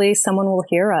hopefully someone will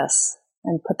hear us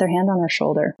and put their hand on our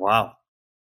shoulder. Wow.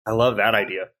 I love that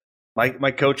idea.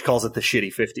 My coach calls it the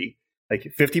shitty 50.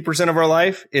 Like 50% of our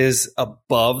life is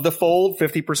above the fold.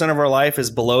 50% of our life is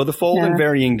below the fold in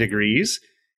varying degrees.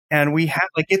 And we have,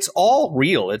 like, it's all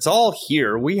real. It's all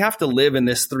here. We have to live in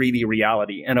this 3D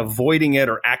reality, and avoiding it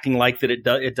or acting like that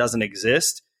it doesn't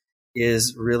exist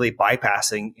is really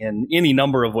bypassing in any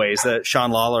number of ways. That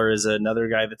Sean Lawler is another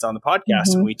guy that's on the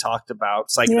podcast, and we talked about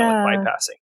psychedelic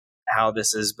bypassing, how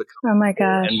this is becoming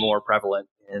more and more prevalent.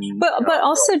 But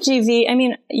also, GV, I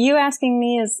mean, you asking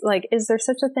me is like, is there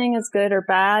such a thing as good or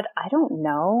bad? I don't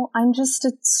know. I'm just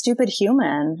a stupid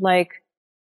human, like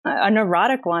a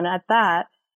neurotic one at that.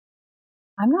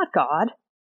 I'm not God.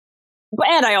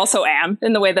 And I also am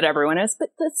in the way that everyone is. But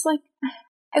it's like,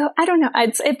 I don't know.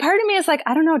 Part of me is like,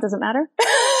 I don't know. It doesn't matter.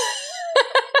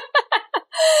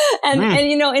 And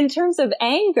in terms of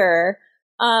anger,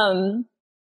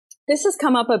 this has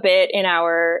come up a bit in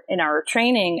our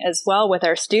training as well with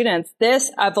our students. This,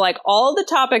 of like all the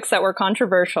topics that were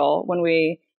controversial when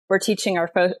we were teaching our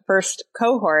first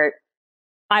cohort,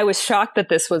 I was shocked that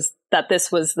this was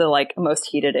the like most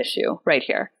heated issue right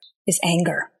here. Is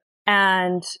anger.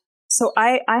 And so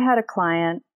I had a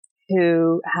client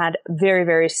who had very,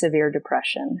 very severe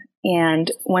depression.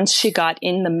 And once she got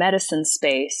in the medicine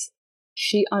space,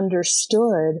 she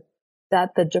understood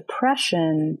that the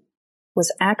depression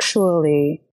was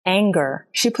actually anger.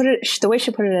 The way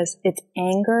she put it is, it's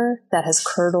anger that has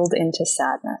curdled into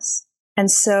sadness.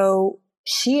 And so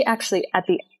she actually,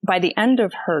 by the end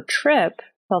of her trip,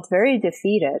 felt very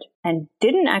defeated and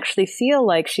didn't actually feel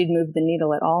like she'd moved the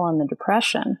needle at all on the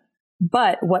depression.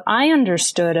 But what I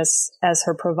understood as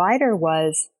her provider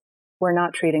was, we're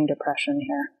not treating depression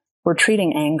here. We're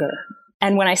treating anger.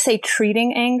 And when I say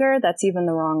treating anger, that's even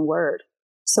the wrong word.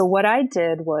 So what I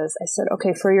did was I said,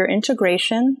 okay, for your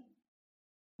integration,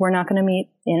 we're not going to meet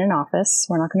in an office.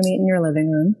 We're not going to meet in your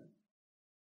living room.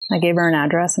 I gave her an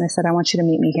address and I said, I want you to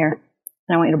meet me here.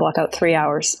 And I want you to block out 3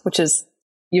 hours, which is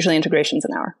usually integration's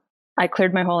an hour. I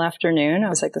cleared my whole afternoon. I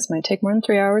was like, this might take more than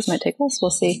 3 hours, might take less,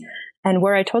 we'll see. And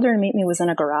where I told her to meet me was in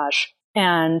a garage.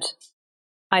 And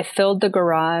I filled the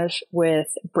garage with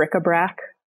bric-a-brac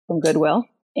from Goodwill.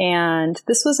 And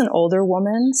this was an older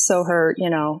woman, so her,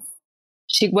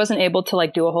 she wasn't able to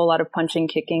like do a whole lot of punching,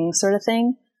 kicking sort of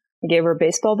thing. I gave her a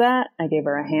baseball bat. I gave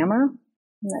her a hammer.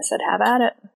 And I said, have at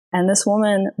it. And this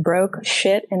woman broke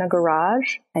shit in a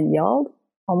garage and yelled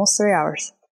almost 3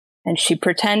 hours. And she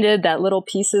pretended that little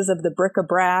pieces of the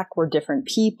bric-a-brac were different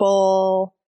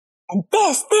people. And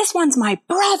this one's my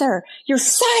brother. You're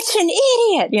such an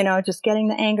idiot. Just getting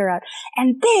the anger out.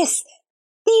 And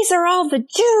these are all the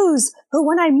Jews who,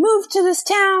 when I moved to this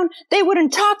town, they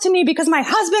wouldn't talk to me because my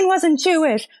husband wasn't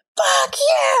Jewish. Fuck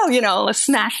you! Let's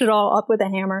smash it all up with a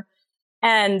hammer.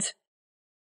 And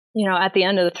at the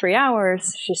end of the 3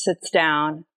 hours, she sits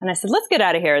down and I said, let's get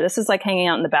out of here. This is like hanging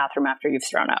out in the bathroom after you've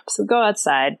thrown up. So go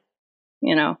outside,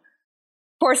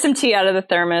 pour some tea out of the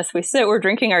thermos. We sit, we're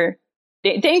drinking our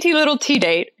dainty little tea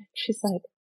date. She's like,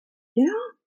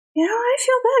 I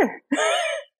feel better.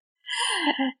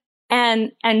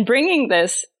 And bringing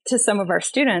this to some of our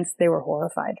students, they were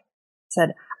horrified.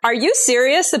 Said, are you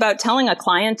serious about telling a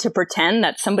client to pretend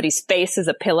that somebody's face is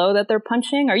a pillow that they're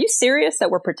punching? Are you serious that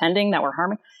we're pretending that we're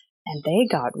harming? And they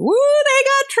got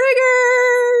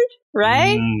triggered,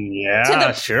 right?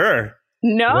 Sure.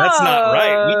 No. That's not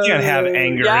right. We can't have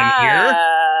anger in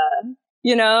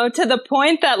here. To the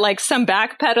point that like some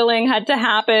backpedaling had to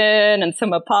happen and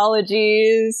some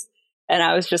apologies. And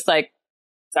I was just like,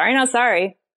 sorry, not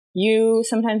sorry. You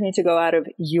sometimes need to go out of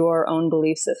your own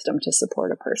belief system to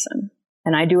support a person.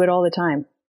 And I do it all the time.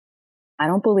 I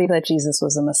don't believe that Jesus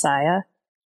was a Messiah.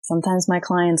 Sometimes my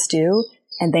clients do,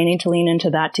 and they need to lean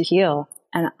into that to heal.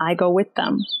 And I go with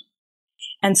them.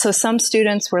 And so some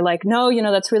students were like, no,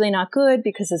 that's really not good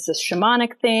because it's this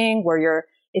shamanic thing where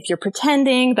if you're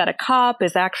pretending that a cop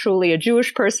is actually a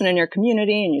Jewish person in your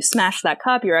community and you smash that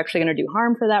cop, you're actually going to do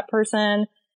harm for that person.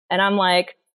 And I'm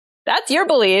like, that's your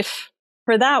belief.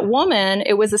 For that woman,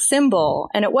 it was a symbol.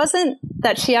 And it wasn't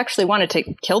that she actually wanted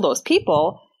to kill those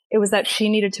people. It was that she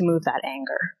needed to move that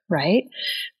anger, right?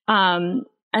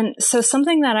 And so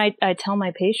something that I tell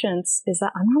my patients is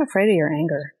that I'm not afraid of your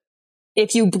anger.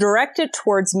 If you direct it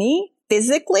towards me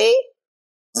physically,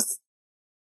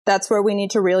 that's where we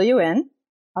need to reel you in.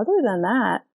 Other than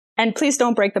that, and please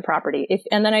don't break the property.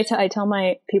 And then I tell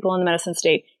my people in the medicine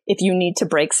state, if you need to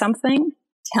break something,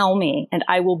 tell me and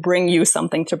I will bring you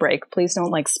something to break. Please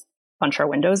don't punch our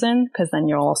windows in because then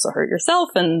you'll also hurt yourself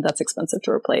and that's expensive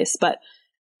to replace. But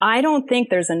I don't think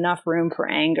there's enough room for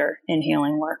anger in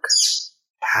healing work.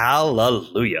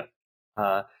 Hallelujah.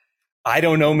 I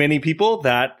don't know many people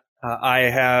that I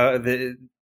have.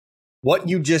 What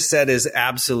you just said is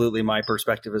absolutely my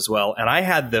perspective as well. And I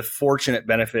had the fortunate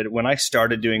benefit when I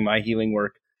started doing my healing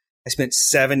work. I spent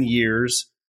 7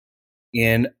 years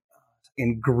in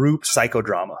group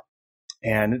psychodrama.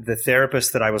 And the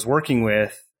therapist that I was working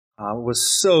with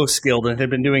was so skilled and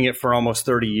had been doing it for almost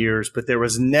 30 years. But there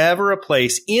was never a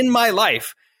place in my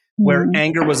life where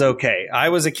anger was okay. I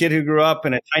was a kid who grew up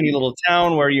in a tiny little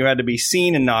town where you had to be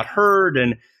seen and not heard.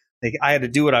 And I had to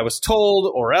do what I was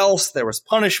told or else there was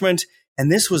punishment.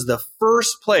 And this was the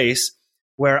first place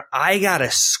where I got to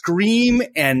scream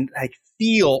and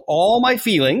feel all my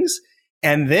feelings.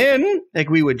 And then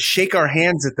we would shake our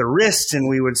hands at the wrist and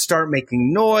we would start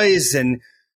making noise and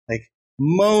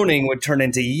moaning would turn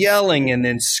into yelling and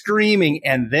then screaming.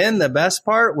 And then the best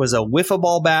part was a wiffle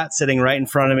ball bat sitting right in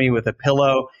front of me with a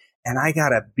pillow. And I got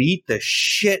to beat the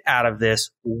shit out of this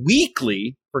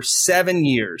weekly for 7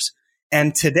 years.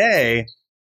 And today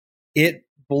it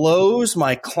blows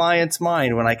my client's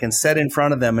mind when I can sit in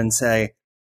front of them and say,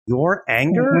 your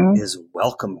anger is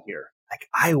welcome here.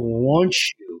 I want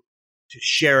you to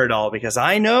share it all because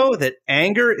I know that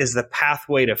anger is the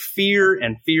pathway to fear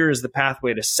and fear is the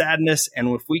pathway to sadness. And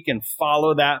if we can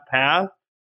follow that path,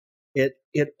 it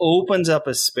opens up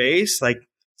a space.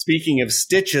 Speaking of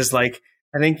stitches, I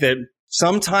think that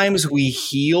sometimes we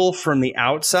heal from the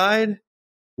outside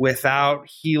without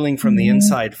healing from the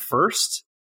inside first.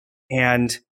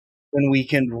 And when we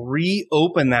can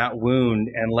reopen that wound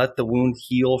and let the wound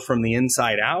heal from the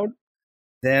inside out,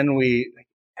 then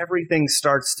everything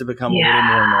starts to become a little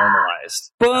more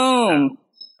normalized. Boom.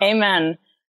 Amen.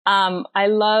 I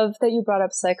love that you brought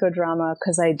up psychodrama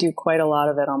because I do quite a lot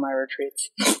of it on my retreats.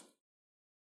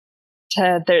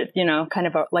 And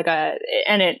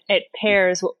it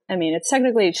pairs, it's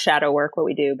technically shadow work what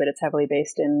we do, but it's heavily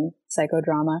based in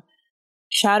psychodrama.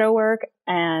 Shadow work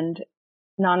and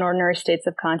non-ordinary states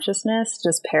of consciousness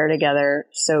just pair together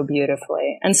so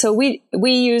beautifully. And so we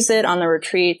use it on the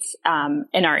retreats,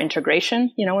 in our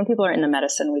integration. When people are in the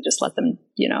medicine, we just let them,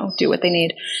 do what they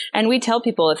need. And we tell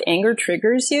people if anger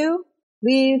triggers you,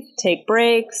 leave, take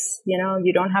breaks.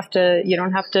 You don't have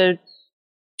to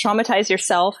traumatize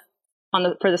yourself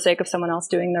for the sake of someone else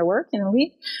doing their work,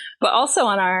 leave. But also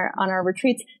on our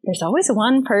retreats, there's always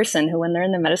one person who, when they're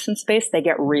in the medicine space, they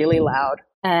get really loud.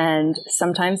 And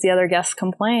sometimes the other guests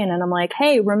complain. And I'm like,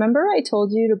 hey, remember I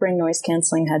told you to bring noise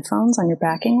canceling headphones on your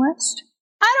packing list?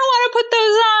 I don't want to put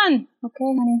those on.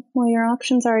 Okay, honey. Well, your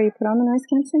options are you put on the noise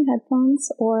canceling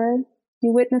headphones or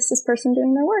you witness this person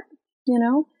doing their work,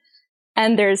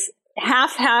 And there's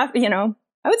half, I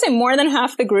would say more than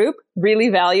half the group really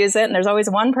values it. And there's always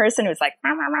one person who's like,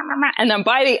 rah, rah, rah, rah. And then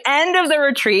by the end of the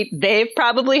retreat, they've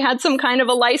probably had some kind of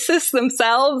a lysis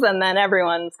themselves. And then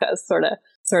everyone's sort of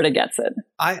sort of gets it.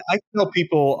 I tell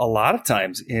people a lot of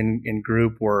times in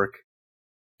group work,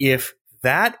 if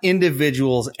that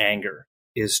individual's anger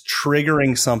is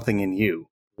triggering something in you,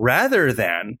 rather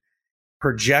than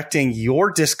projecting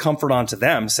your discomfort onto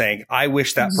them, saying, I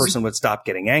wish that person would stop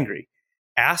getting angry.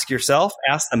 Ask yourself,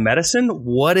 ask the medicine,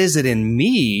 what is it in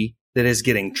me that is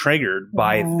getting triggered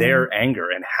by their anger?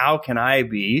 And how can I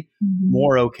be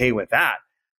more okay with that?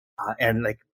 And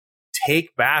like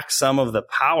take back some of the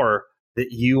power that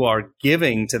you are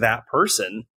giving to that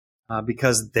person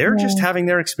because they're just having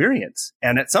their experience.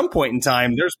 And at some point in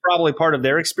time, there's probably part of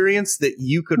their experience that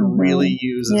you could really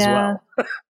use as well.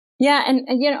 Yeah. And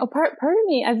you know, part of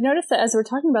me, I've noticed that as we're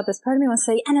talking about this, part of me wants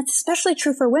to say, and it's especially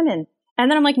true for women. And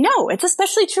then I'm like, no, it's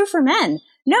especially true for men.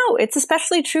 No, it's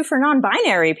especially true for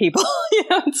non-binary people. You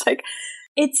know, it's like,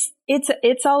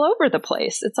 it's all over the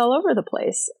place. It's all over the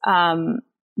place.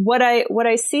 What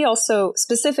I see also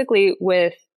specifically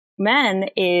with men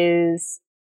is,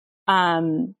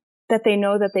 that they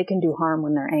know that they can do harm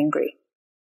when they're angry.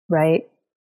 Right.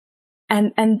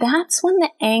 And that's when the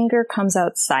anger comes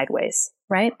out sideways,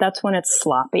 right? That's when it's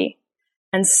sloppy.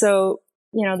 And so,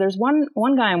 you know, there's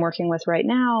one guy I'm working with right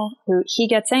now who he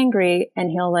gets angry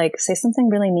and he'll like say something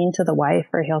really mean to the wife,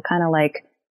 or he'll kind of like,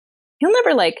 he'll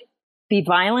never like be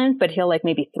violent, but he'll like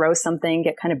maybe throw something,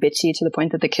 get kind of bitchy to the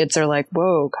point that the kids are like,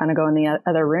 whoa, kind of go in the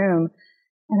other room.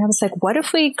 And I was like, what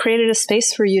if we created a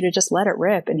space for you to just let it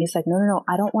rip? And he's like, no,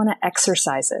 I don't want to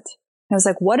exercise it. And I was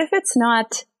like, what if it's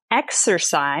not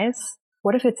exercise?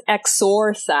 What if it's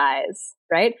exorcise,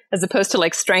 right? As opposed to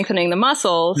like strengthening the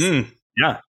muscles.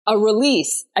 A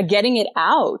release, a getting it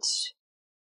out.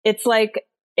 It's like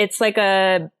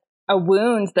a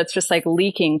wound that's just like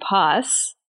leaking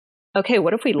pus. Okay,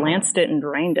 what if we lanced it and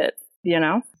drained it, you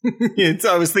know?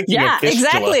 I was thinking of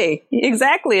fistula.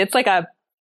 Exactly. It's like a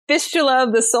fistula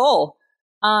of the soul.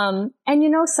 And you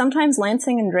know, sometimes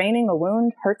lancing and draining a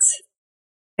wound hurts.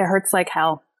 It hurts like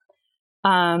hell.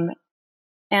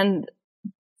 And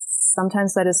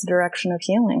sometimes that is the direction of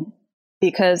healing,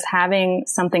 because having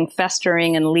something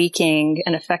festering and leaking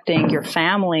and affecting your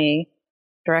family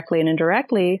directly and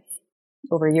indirectly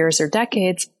over years or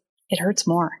decades, it hurts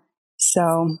more.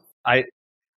 So I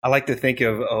like to think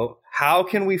of, how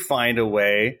can we find a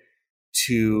way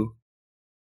to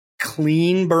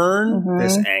clean burn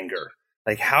this anger?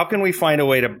 Like, how can we find a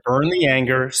way to burn the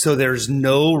anger so there's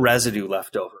no residue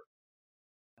left over?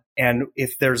 And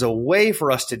if there's a way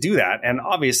for us to do that, and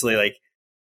obviously like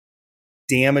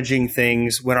damaging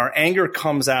things, when our anger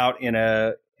comes out in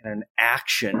an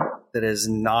action that is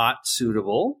not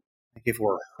suitable, like if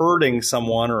we're hurting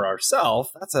someone or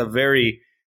ourselves, that's a very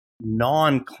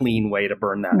non-clean way to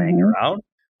burn that anger out.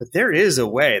 But there is a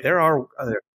way. There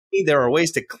are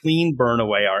ways to clean burn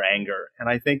away our anger. And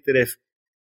I think that if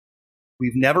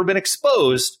we've never been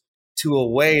exposed to a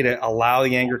way to allow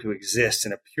the anger to exist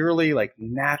in a purely like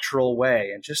natural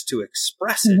way and just to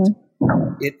express it,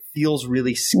 it feels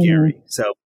really scary.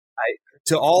 So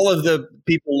to all of the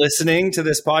people listening to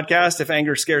this podcast, if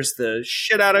anger scares the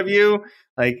shit out of you,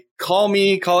 like call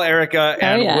me, call Erica,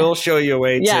 and we'll show you a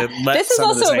way to let this is some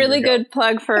also of this a really go. Good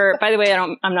plug for, by the way,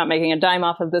 I'm not making a dime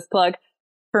off of this plug,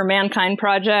 for Mankind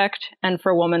Project and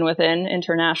for Woman Within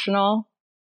International.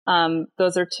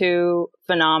 Those are two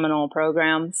phenomenal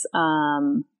programs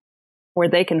where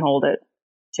they can hold it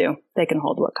too. They can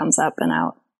hold what comes up and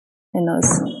out in those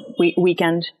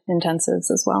weekend intensives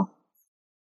as well.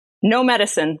 No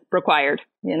medicine required,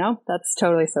 you know, that's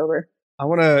totally sober. I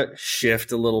want to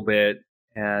shift a little bit,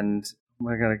 and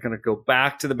we're going to go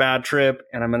back to the bad trip,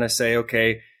 and I'm going to say,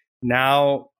 okay,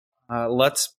 now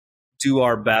let's do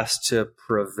our best to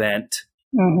prevent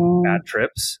bad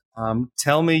trips.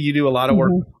 Tell me, you do a lot of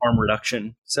work with harm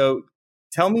reduction. So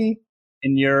tell me,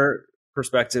 in your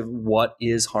perspective, what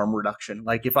is harm reduction?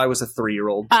 Like if I was a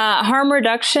 3-year-old. Harm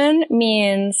reduction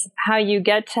means how you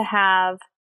get to have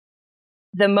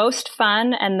the most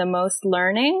fun and the most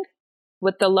learning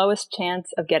with the lowest chance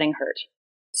of getting hurt.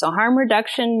 So harm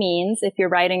reduction means if you're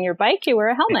riding your bike, you wear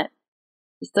a helmet.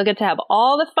 You still get to have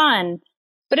all the fun.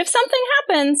 But if something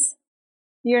happens,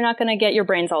 you're not going to get your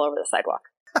brains all over the sidewalk.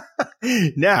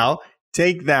 Now,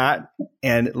 take that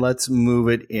and let's move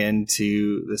it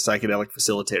into the psychedelic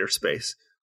facilitator space.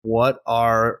 What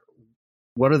are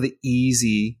the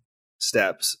easy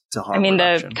steps to harm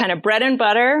reduction? The kind of bread and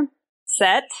butter,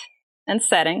 set and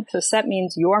setting. So set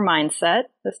means your mindset,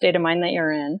 the state of mind that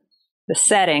you're in. The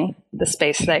setting, the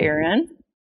space that you're in.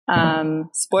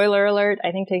 Spoiler alert,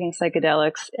 I think taking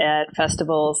psychedelics at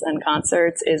festivals and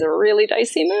concerts is a really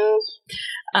dicey move,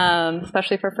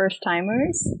 especially for first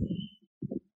timers.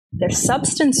 There's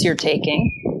substance you're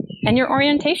taking and your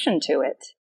orientation to it.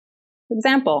 For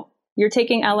example, you're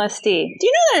taking LSD. Do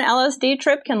you know that an LSD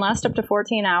trip can last up to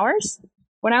 14 hours?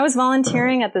 When I was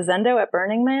volunteering at the Zendo at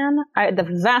Burning Man, the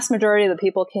vast majority of the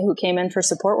people who came in for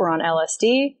support were on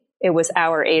LSD. It was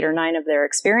hour 8 or 9 of their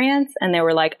experience. And they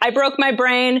were like, I broke my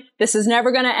brain. This is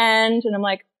never going to end. And I'm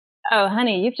like, oh,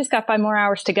 honey, you've just got 5 more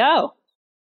hours to go.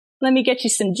 Let me get you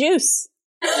some juice.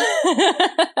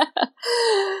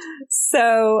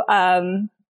 So,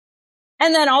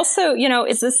 and then also,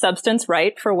 is this substance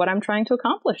right for what I'm trying to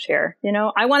accomplish here?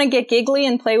 I want to get giggly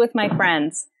and play with my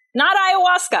friends, not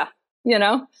ayahuasca,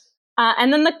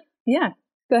 and then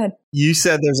go ahead. You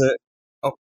said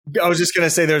I was just going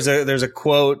to say there's a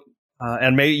quote,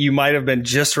 and maybe you might have been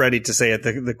just ready to say it.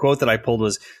 The quote that I pulled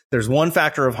was, there's one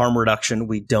factor of harm reduction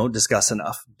we don't discuss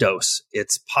enough: dose.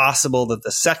 It's possible that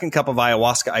the second cup of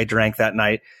ayahuasca I drank that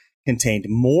night contained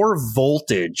more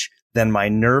voltage than my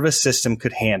nervous system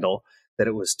could handle, that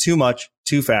it was too much,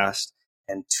 too fast,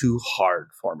 and too hard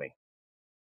for me.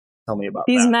 Tell me about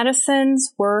these that.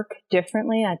 medicines work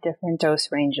differently at different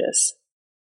dose ranges.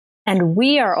 And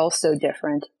we are also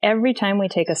different. Every time we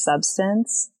take a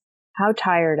substance, how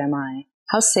tired am I?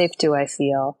 How safe do I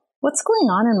feel? What's going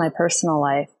on in my personal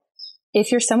life?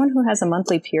 If you're someone who has a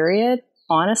monthly period,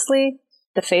 honestly,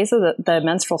 the phase of the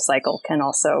menstrual cycle can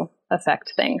also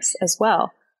affect things as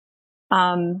well.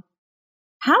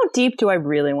 How deep do I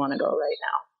really want to go right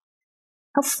now?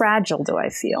 How fragile do I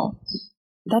feel?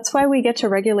 That's why we get to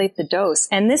regulate the dose.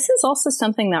 And this is also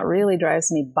something that really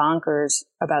drives me bonkers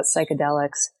about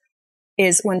psychedelics,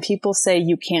 is when people say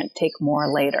you can't take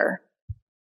more later.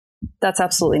 That's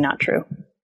absolutely not true.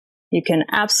 You can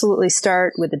absolutely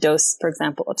start with a dose, for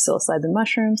example, of psilocybin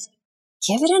mushrooms.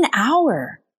 Give it an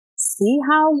hour. See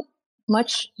how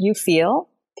much you feel.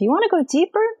 If you want to go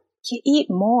deeper, you eat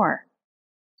more.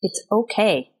 It's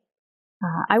okay.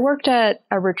 I worked at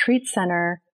a retreat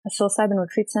center, a psilocybin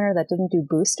retreat center that didn't do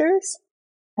boosters.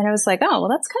 And I was like, oh, well,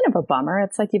 that's kind of a bummer.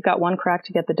 It's like you've got one crack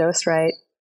to get the dose right.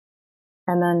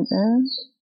 And then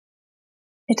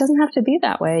it doesn't have to be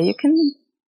that way. You can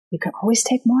always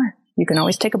take more. You can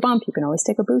always take a bump. You can always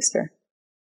take a booster.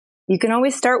 You can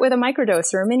always start with a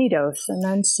microdose or a mini dose and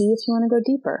then see if you want to go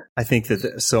deeper. I think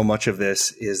that so much of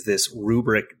this is this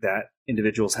rubric that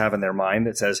individuals have in their mind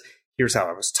that says, here's how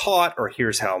I was taught, or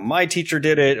here's how my teacher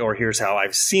did it, or here's how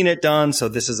I've seen it done, so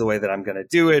this is the way that I'm going to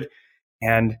do it.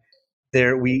 And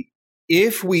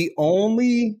if we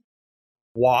only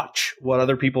watch what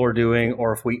other people are doing,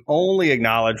 or if we only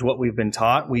acknowledge what we've been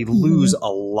taught, we lose a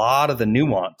lot of the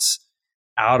nuance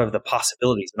out of the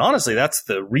possibilities. And honestly, that's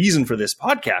the reason for this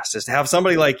podcast, is to have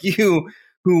somebody like you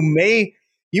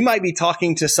you might be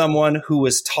talking to someone who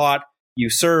was taught you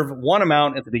serve one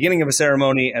amount at the beginning of a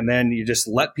ceremony and then you just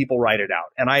let people write it out.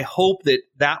 And I hope that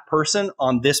that person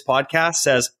on this podcast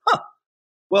says,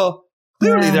 well,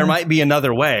 clearly there might be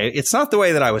another way. It's not the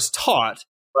way that I was taught,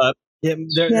 but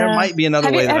there might be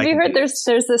another way. Have you heard there's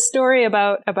this story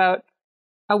about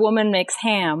a woman makes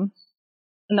ham,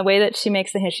 and the way that she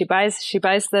makes the ham, she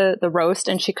buys the roast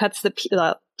and she cuts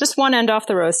just one end off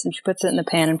the roast and she puts it in the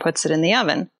pan and puts it in the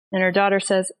oven. And her daughter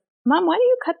says, Mom, why do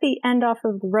you cut the end off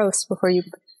of the roast before you?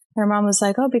 And her mom was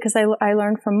like, oh, because I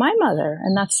learned from my mother,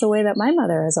 and that's the way that my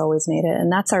mother has always made it,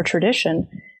 and that's our tradition.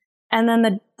 And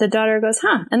then the daughter goes,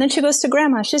 and then she goes to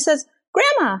Grandma. She says,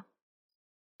 Grandma,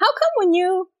 how come when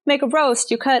you make a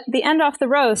roast, you cut the end off the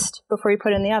roast before you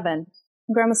put it in the oven?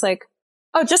 And Grandma's like,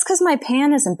 oh, just because my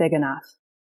pan isn't big enough.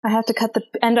 I have to cut the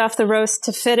end off the roast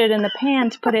to fit it in the pan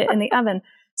to put it in the oven.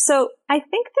 So I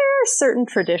think there are certain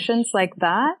traditions like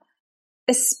that,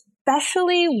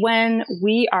 especially when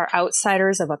we are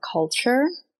outsiders of a culture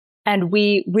and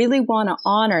we really want to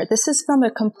honor. This is from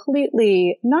a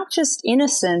completely, not just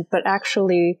innocent, but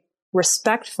actually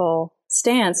respectful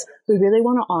stance. We really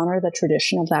want to honor the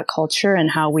tradition of that culture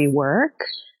and how we work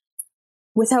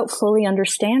without fully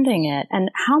understanding it.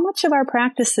 And how much of our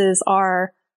practices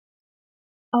are,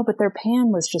 oh, but their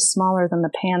pan was just smaller than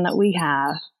the pan that we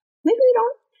have. Maybe we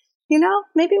don't,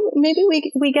 maybe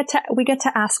we get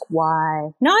to ask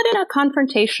why. Not in a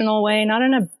confrontational way, not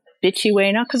in a bitchy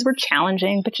way, not because we're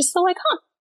challenging, but just so like,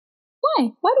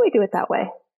 why? Why do we do it that way?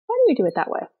 Why do we do it that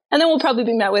way? And then we'll probably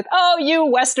be met with, oh, you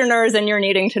Westerners and you're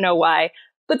needing to know why.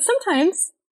 But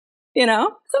sometimes,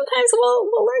 we'll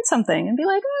learn something and be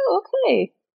like, oh,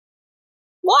 okay.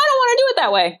 Well, I don't want to do it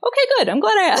that way. Okay, good. I'm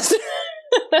glad I asked.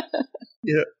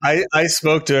 Yeah, I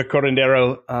spoke to a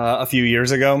curandero a few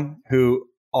years ago who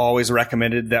always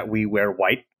recommended that we wear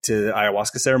white to the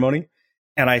ayahuasca ceremony.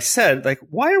 And I said, like,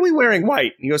 why are we wearing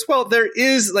white? And he goes, well, there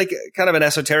is like kind of an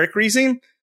esoteric reason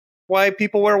why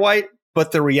people wear white.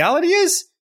 But the reality is,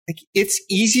 like, it's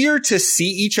easier to see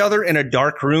each other in a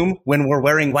dark room when we're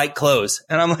wearing white clothes.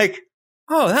 And I'm like,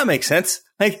 oh, that makes sense.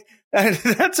 Like,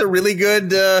 that's a really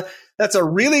good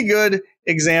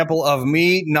example of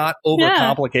me not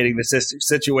overcomplicating the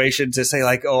situation to say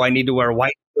like, oh, I need to wear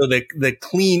white so the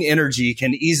clean energy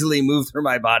can easily move through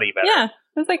my body better. Yeah.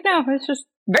 I was like, no, it's just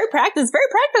very practical. It's very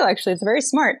practical, actually. It's very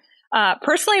smart.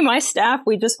 Personally, my staff,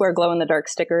 we just wear glow in the dark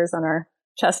stickers on our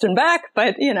chest and back,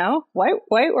 but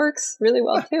white works really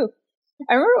well too.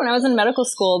 I remember when I was in medical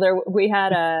school, we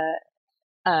had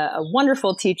a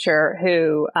wonderful teacher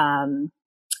who,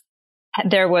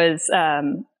 there was,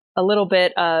 a little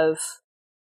bit of,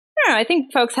 I don't know, I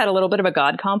think folks had a little bit of a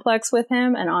God complex with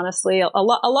him. And honestly, a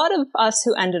lot of us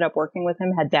who ended up working with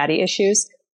him had daddy issues.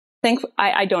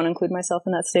 I don't include myself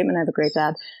in that statement. I have a great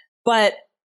dad, but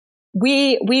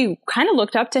we kind of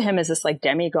looked up to him as this like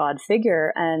demigod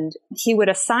figure, and he would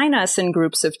assign us in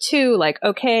groups of 2, like,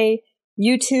 okay,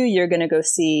 you 2, you're going to go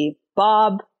see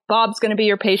Bob. Bob's going to be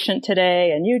your patient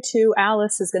today. And you 2,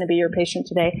 Alice is going to be your patient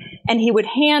today. And he would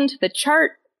hand the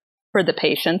chart for the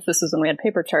patients. This was when we had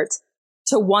paper charts,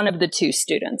 to one of the 2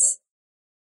 students.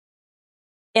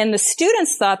 And the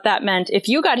students thought that meant if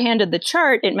you got handed the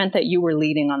chart, it meant that you were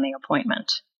leading on the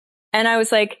appointment. And I was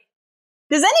like,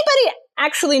 does anybody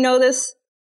actually know this?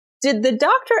 Did the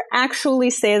doctor actually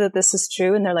say that this is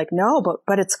true? And they're like, no,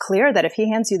 but it's clear that if he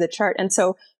hands you the chart. And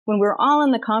so when we were all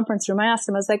in the conference room, I asked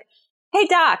him, I was like, hey,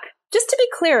 doc, just to be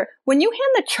clear, when you hand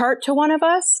the chart to one of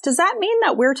us, does that mean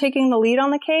that we're taking the lead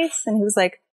on the case? And he was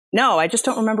like, no, I just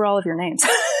don't remember all of your names.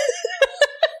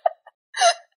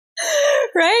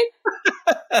 Right?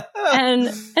 and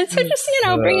so just,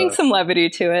 bringing some levity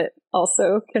to it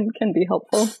also can be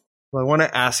helpful. Well, I want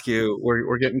to ask you,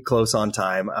 we're getting close on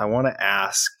time. I want to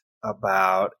ask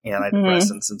about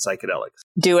antidepressants and psychedelics.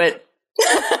 Do it.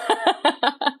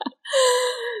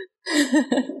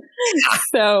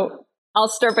 So I'll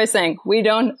start by saying we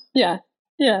don't. Yeah.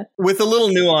 With a little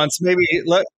nuance, maybe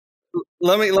let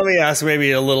me ask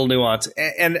maybe a little nuance,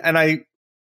 and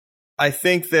I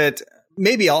think that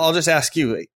maybe I'll just ask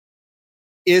you: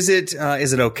 is it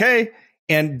okay?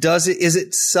 And is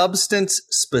it substance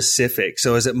specific?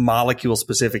 So is it molecule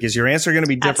specific? Is your answer going to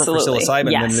be different Absolutely. for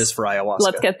psilocybin Yes. than it is for ayahuasca?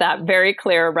 Let's get that very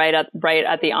clear right at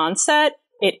the onset.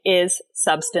 It is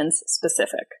substance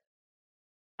specific.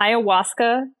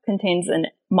 Ayahuasca contains an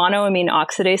monoamine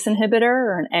oxidase inhibitor,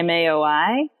 or an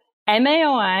MAOI.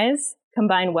 MAOIs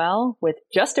combine well with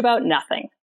just about nothing.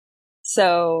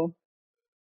 So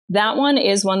that one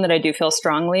is one that I do feel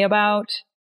strongly about.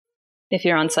 If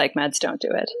you're on psych meds, don't do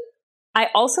it. I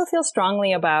also feel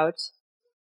strongly about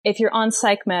if you're on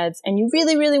psych meds and you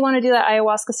really, really want to do that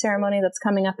ayahuasca ceremony that's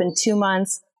coming up in 2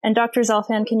 months. And Dr.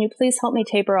 Zelfand, can you please help me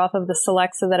taper off of the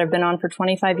Celexa that I've been on for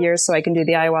 25 years so I can do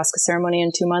the ayahuasca ceremony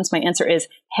in 2 months? My answer is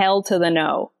hell to the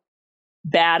no.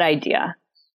 Bad idea.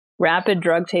 Rapid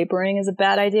drug tapering is a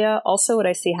bad idea. Also, what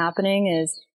I see happening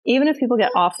is even if people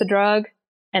get off the drug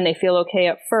and they feel okay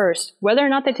at first, whether or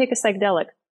not they take a psychedelic,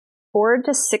 4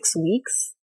 to 6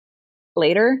 weeks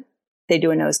later, they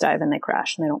do a nosedive and they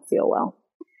crash and they don't feel well.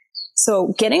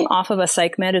 So getting off of a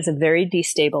psych med is a very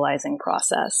destabilizing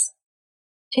process.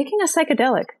 Taking a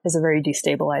psychedelic is a very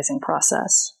destabilizing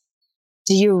process.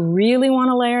 Do you really want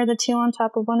to layer the 2 on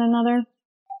top of one another?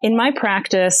 In my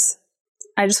practice,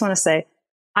 I just want to say,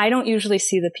 I don't usually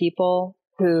see the people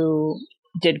who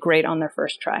did great on their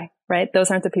first try, right?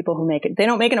 Those aren't the people who make it. They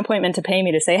don't make an appointment to pay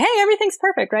me to say, hey, everything's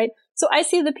perfect, right? So I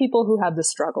see the people who have the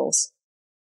struggles.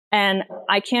 And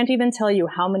I can't even tell you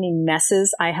how many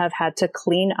messes I have had to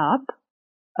clean up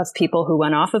of people who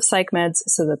went off of psych meds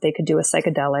so that they could do a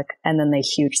psychedelic, and then they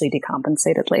hugely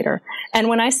decompensated later. And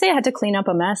when I say I had to clean up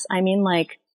a mess, I mean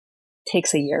like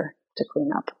takes a year to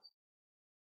clean up.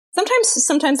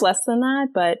 Sometimes less than that,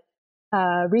 but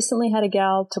recently had a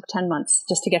gal, took 10 months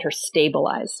just to get her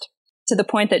stabilized, to the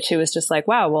point that she was just like,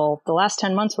 wow, well, the last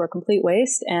 10 months were a complete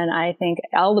waste. And I think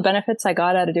all the benefits I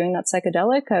got out of doing that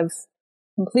psychedelic have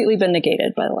completely been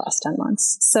negated by the last 10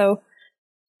 months. So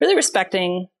really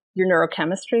respecting your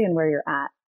neurochemistry and where you're at.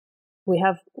 We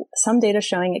have some data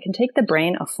showing it can take the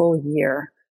brain a full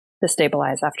year to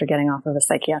stabilize after getting off of a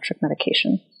psychiatric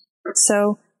medication.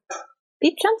 So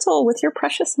be gentle with your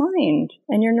precious mind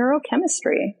and your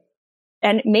neurochemistry.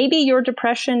 And maybe your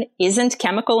depression isn't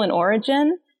chemical in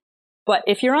origin, but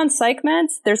if you're on psych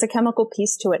meds, there's a chemical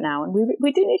piece to it now. And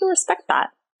we do need to respect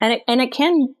that. And it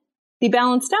can be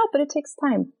balanced out, but it takes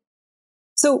time.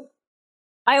 So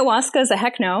ayahuasca is a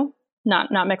heck no,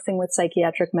 not mixing with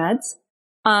psychiatric meds.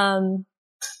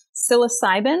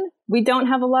 Psilocybin, we don't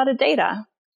have a lot of data.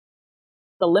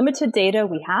 the limited data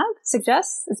we have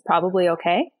suggests it's probably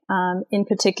okay. In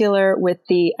particular with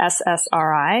the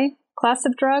SSRI class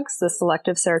of drugs, the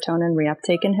selective serotonin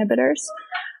reuptake inhibitors.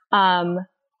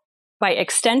 By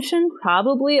extension,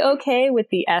 probably okay with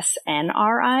the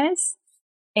SNRIs.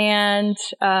 And,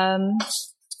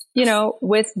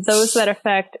 with those that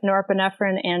affect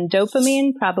norepinephrine and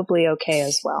dopamine, probably okay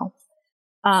as well.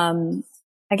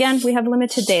 Again, we have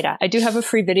limited data. I do have a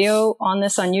free video on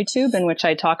this on YouTube in which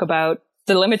I talk about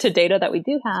the limited data that we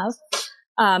do have.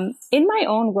 In my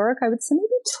own work, I would say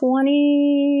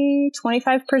maybe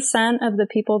 25% of the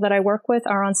people that I work with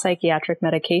are on psychiatric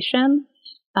medication.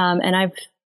 And I've,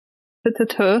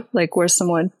 where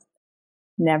someone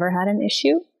never had an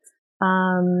issue.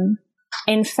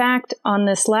 In fact, on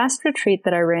this last retreat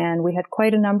that I ran, we had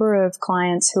quite a number of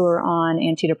clients who were on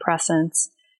antidepressants.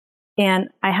 And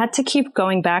I had to keep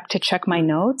going back to check my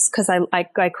notes because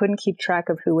I couldn't keep track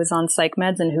of who was on psych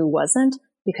meds and who wasn't,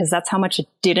 because that's how much it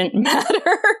didn't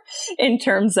matter in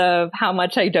terms of how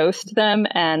much I dosed them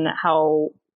and how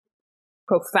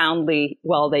profoundly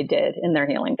well they did in their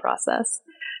healing process.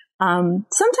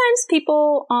 Sometimes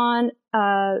people on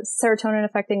serotonin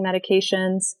affecting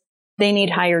medications, they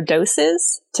need higher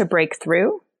doses to break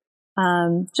through.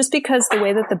 Just because the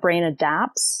way that the brain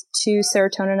adapts to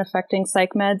serotonin affecting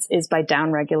psych meds is by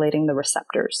downregulating the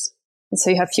receptors. And so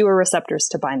you have fewer receptors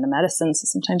to bind the medicine. So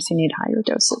sometimes you need higher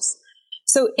doses.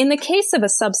 So in the case of a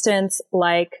substance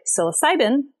like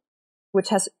psilocybin, which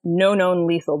has no known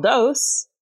lethal dose,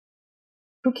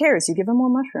 who cares? You give them more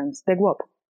mushrooms. Big whoop,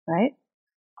 right?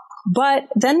 But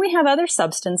then we have other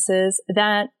substances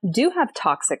that do have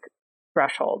toxic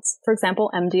thresholds. For example,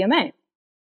 MDMA.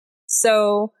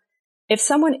 So if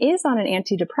someone is on an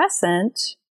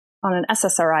antidepressant, on an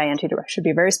SSRI antidepressant, should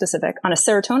be very specific, on a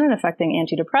serotonin affecting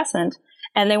antidepressant,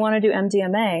 and they want to do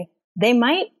MDMA, they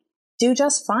might do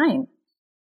just fine.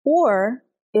 Or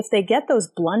if they get those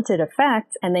blunted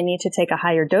effects and they need to take a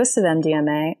higher dose of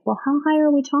MDMA, well, how high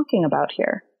are we talking about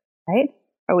here, right?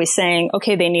 Are we saying,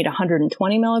 okay, they need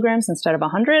 120 milligrams instead of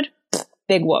 100?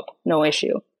 Big whoop, no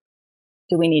issue.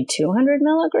 Do we need 200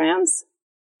 milligrams?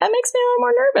 That makes me a little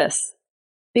more nervous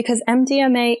because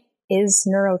MDMA is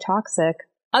neurotoxic.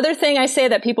 Other thing I say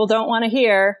that people don't want to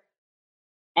hear,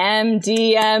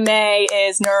 MDMA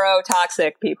is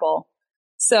neurotoxic, people.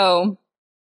 So,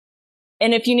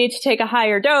 and if you need to take a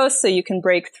higher dose so you can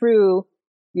break through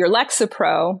your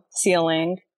Lexapro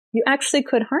ceiling, you actually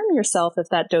could harm yourself if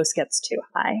that dose gets too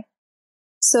high.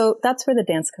 So that's where the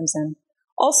dance comes in.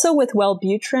 Also with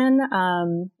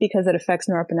Wellbutrin, because it affects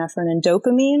norepinephrine and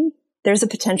dopamine, there's a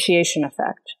potentiation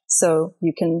effect. So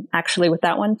you can actually, with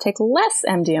that one, take less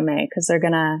MDMA because they're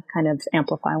going to kind of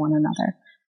amplify one another.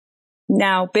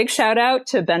 Now, big shout out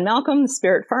to Ben Malcolm, the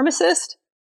spirit pharmacist,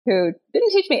 who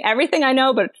didn't teach me everything I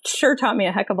know, but sure taught me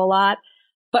a heck of a lot.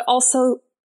 But also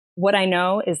what I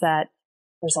know is that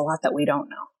there's a lot that we don't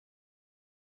know.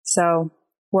 So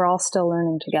we're all still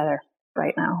learning together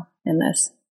right now in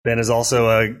this. Ben is also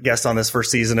a guest on this first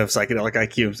season of Psychedelic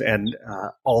IQ and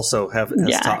also has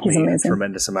taught me a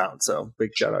tremendous amount. So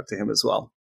big shout out to him as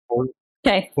well.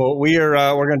 Okay. Well,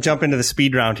 we're going to jump into the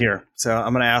speed round here. So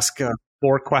I'm going to ask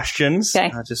 4 questions,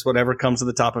 just whatever comes to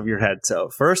the top of your head. So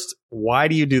first, why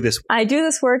do you do this? I do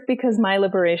this work because my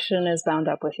liberation is bound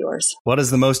up with yours. What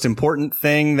is the most important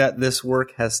thing that this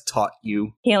work has taught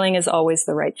you? Healing is always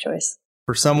the right choice.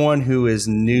 For someone who is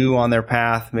new on their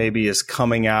path, maybe is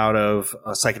coming out of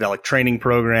a psychedelic training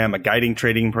program, a guiding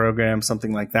training program,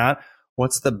 something like that,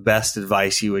 what's the best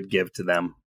advice you would give to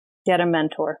them? Get a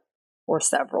mentor or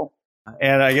several.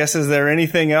 And I guess, is there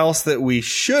anything else that we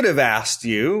should have asked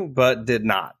you but did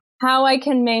not? How I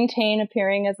can maintain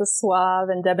appearing as a suave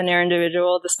and debonair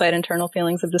individual despite internal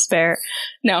feelings of despair.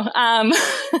 No.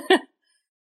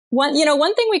 One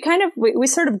thing we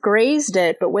sort of grazed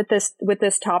it, but with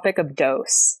this topic of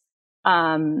dose,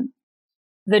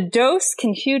 the dose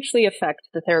can hugely affect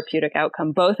the therapeutic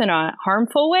outcome, both in a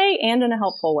harmful way and in a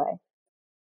helpful way.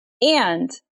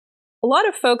 And a lot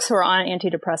of folks who are on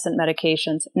antidepressant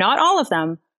medications, not all of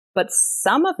them, but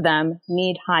some of them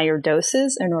need higher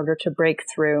doses in order to break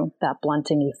through that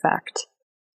blunting effect.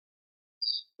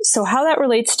 So how that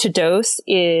relates to dose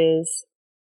is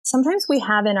sometimes we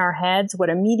have in our heads what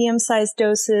a medium-sized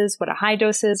dose is, what a high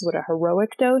dose is, what a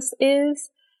heroic dose is.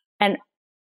 And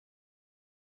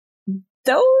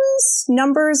those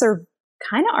numbers are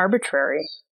kind of arbitrary.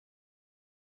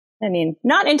 I mean,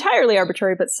 not entirely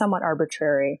arbitrary, but somewhat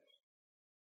arbitrary.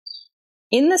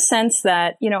 In the sense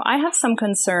that, I have some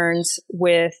concerns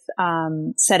with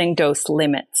setting dose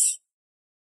limits.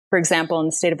 For example, in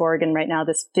the state of Oregon right now,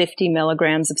 this 50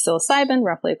 milligrams of psilocybin,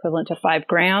 roughly equivalent to 5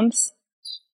 grams.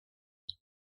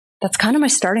 That's kind of my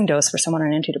starting dose for someone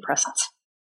on antidepressants.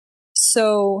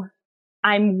 So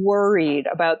I'm worried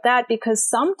about that because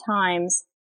sometimes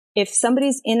if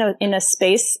somebody's in a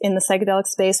space, in the psychedelic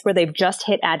space where they've just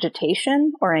hit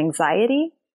agitation or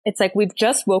anxiety, it's like we've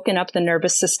just woken up the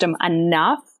nervous system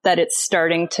enough that it's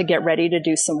starting to get ready to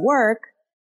do some work,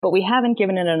 but we haven't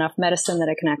given it enough medicine that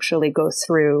it can actually go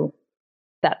through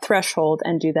that threshold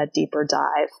and do that deeper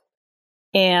dive.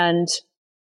 And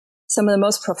some of the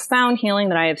most profound healing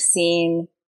that I have seen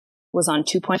was on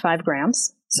 2.5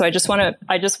 grams. So I just want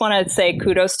to say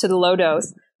kudos to the low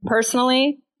dose.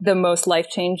 Personally, the most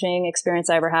life-changing experience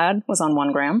I ever had was on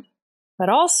 1 gram. But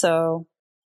also,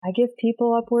 I give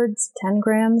people upwards 10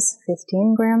 grams,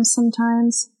 15 grams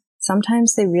sometimes.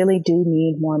 Sometimes they really do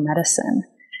need more medicine.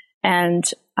 And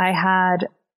I had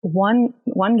one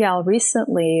gal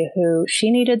recently who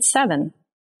she needed 7.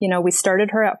 We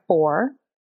started her at 4.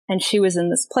 And she was in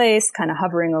this place kind of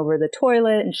hovering over the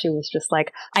toilet. And she was just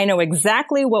like, I know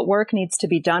exactly what work needs to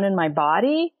be done in my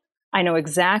body. I know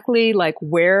exactly like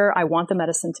where I want the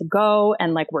medicine to go.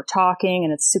 And like we're talking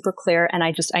and it's super clear. And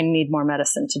I need more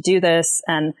medicine to do this.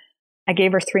 And I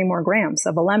gave her 3 more grams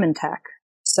of a lemon tech.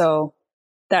 So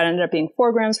that ended up being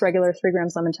 4 grams regular, 3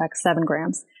 grams lemon tech, 7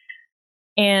 grams.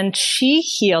 And she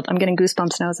healed. I'm getting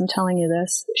goosebumps now as I'm telling you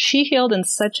this. She healed in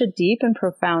such a deep and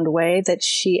profound way that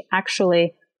she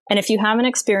actually, and if you haven't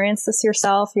experienced this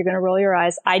yourself, you're going to roll your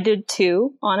eyes. I did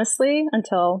too, honestly,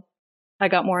 until I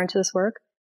got more into this work.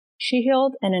 She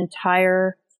healed an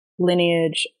entire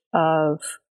lineage of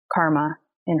karma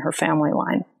in her family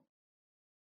line.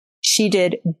 She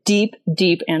did deep,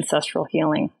 deep ancestral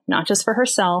healing, not just for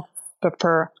herself, but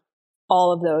for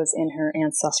all of those in her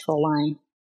ancestral line.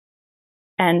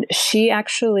 And she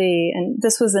actually, and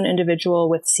this was an individual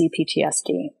with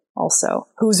CPTSD also,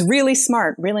 who's really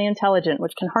smart, really intelligent,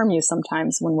 which can harm you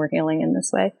sometimes when we're healing in this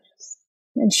way.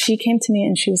 And she came to me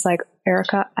and she was like,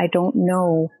 Erica, I don't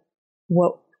know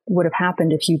what would have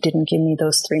happened if you didn't give me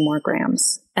those 3 more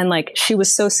grams. And like, she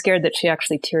was so scared that she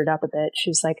actually teared up a bit. She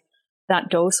was like, that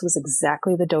dose was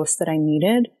exactly the dose that I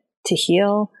needed to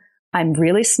heal. I'm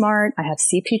really smart. I have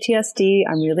CPTSD.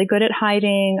 I'm really good at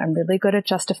hiding. I'm really good at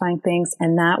justifying things.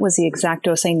 And that was the exact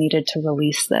dose I needed to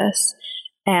release this.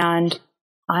 And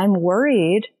I'm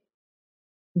worried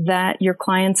that your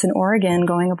clients in Oregon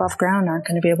going above ground aren't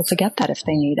going to be able to get that if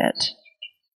they need it.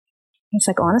 It's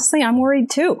like, honestly, I'm worried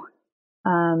too.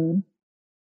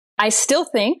 I still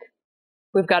think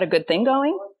we've got a good thing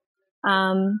going.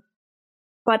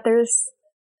 But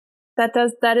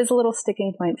that is a little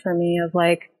sticking point for me of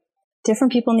like,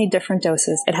 different people need different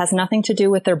doses. It has nothing to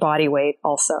do with their body weight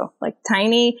also. Like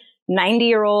tiny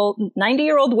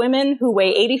 90-year-old women who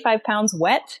weigh 85 pounds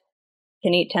wet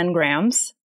can eat 10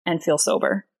 grams and feel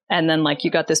sober. And then like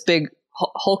you got this big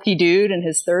hulky dude in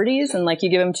his 30s and like you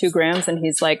give him 2 grams and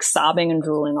he's like sobbing and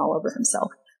drooling all over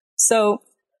himself. So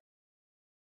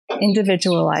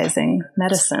individualizing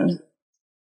medicine,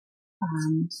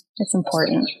 it's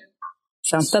important.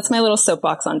 So that's my little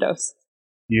soapbox on dose.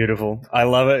 Beautiful. I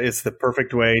love it. It's the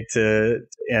perfect way to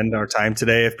end our time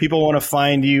today. If people want to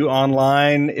find you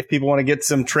online, if people want to get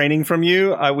some training from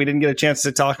you, we didn't get a chance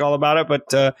to talk all about it, but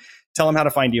tell them how to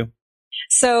find you.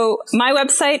 So my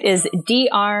website is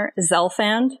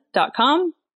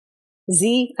drzelfand.com,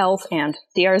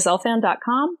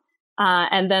 drzelfand.com.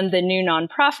 And then the new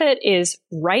nonprofit is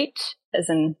right, as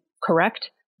in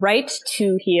correct,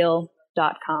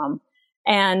 right2heal.com.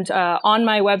 And on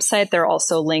my website, there are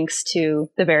also links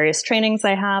to the various trainings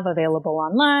I have available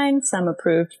online, some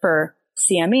approved for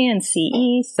CME and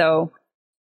CE. So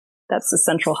that's the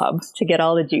central hub to get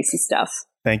all the juicy stuff.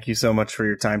 Thank you so much for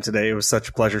your time today. It was such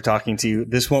a pleasure talking to you.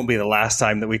 This won't be the last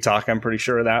time that we talk. I'm pretty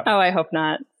sure of that. Oh, I hope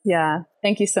not. Yeah.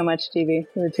 Thank you so much, TV.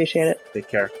 We appreciate it. Take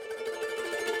care.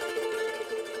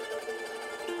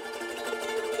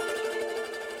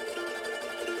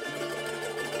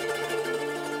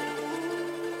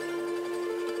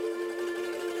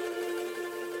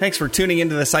 Thanks for tuning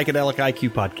into the Psychedelic IQ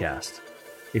podcast.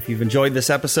 If you've enjoyed this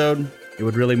episode, it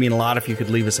would really mean a lot if you could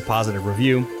leave us a positive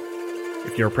review.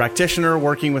 If you're a practitioner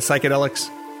working with psychedelics,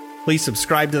 please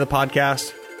subscribe to the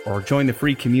podcast or join the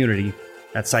free community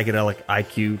at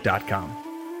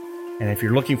psychedeliciq.com. And if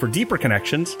you're looking for deeper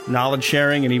connections, knowledge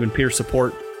sharing, and even peer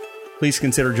support, please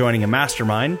consider joining a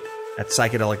mastermind at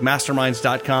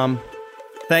psychedelicmasterminds.com.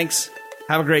 Thanks,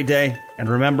 have a great day, and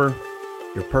remember,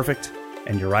 you're perfect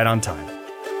and you're right on time.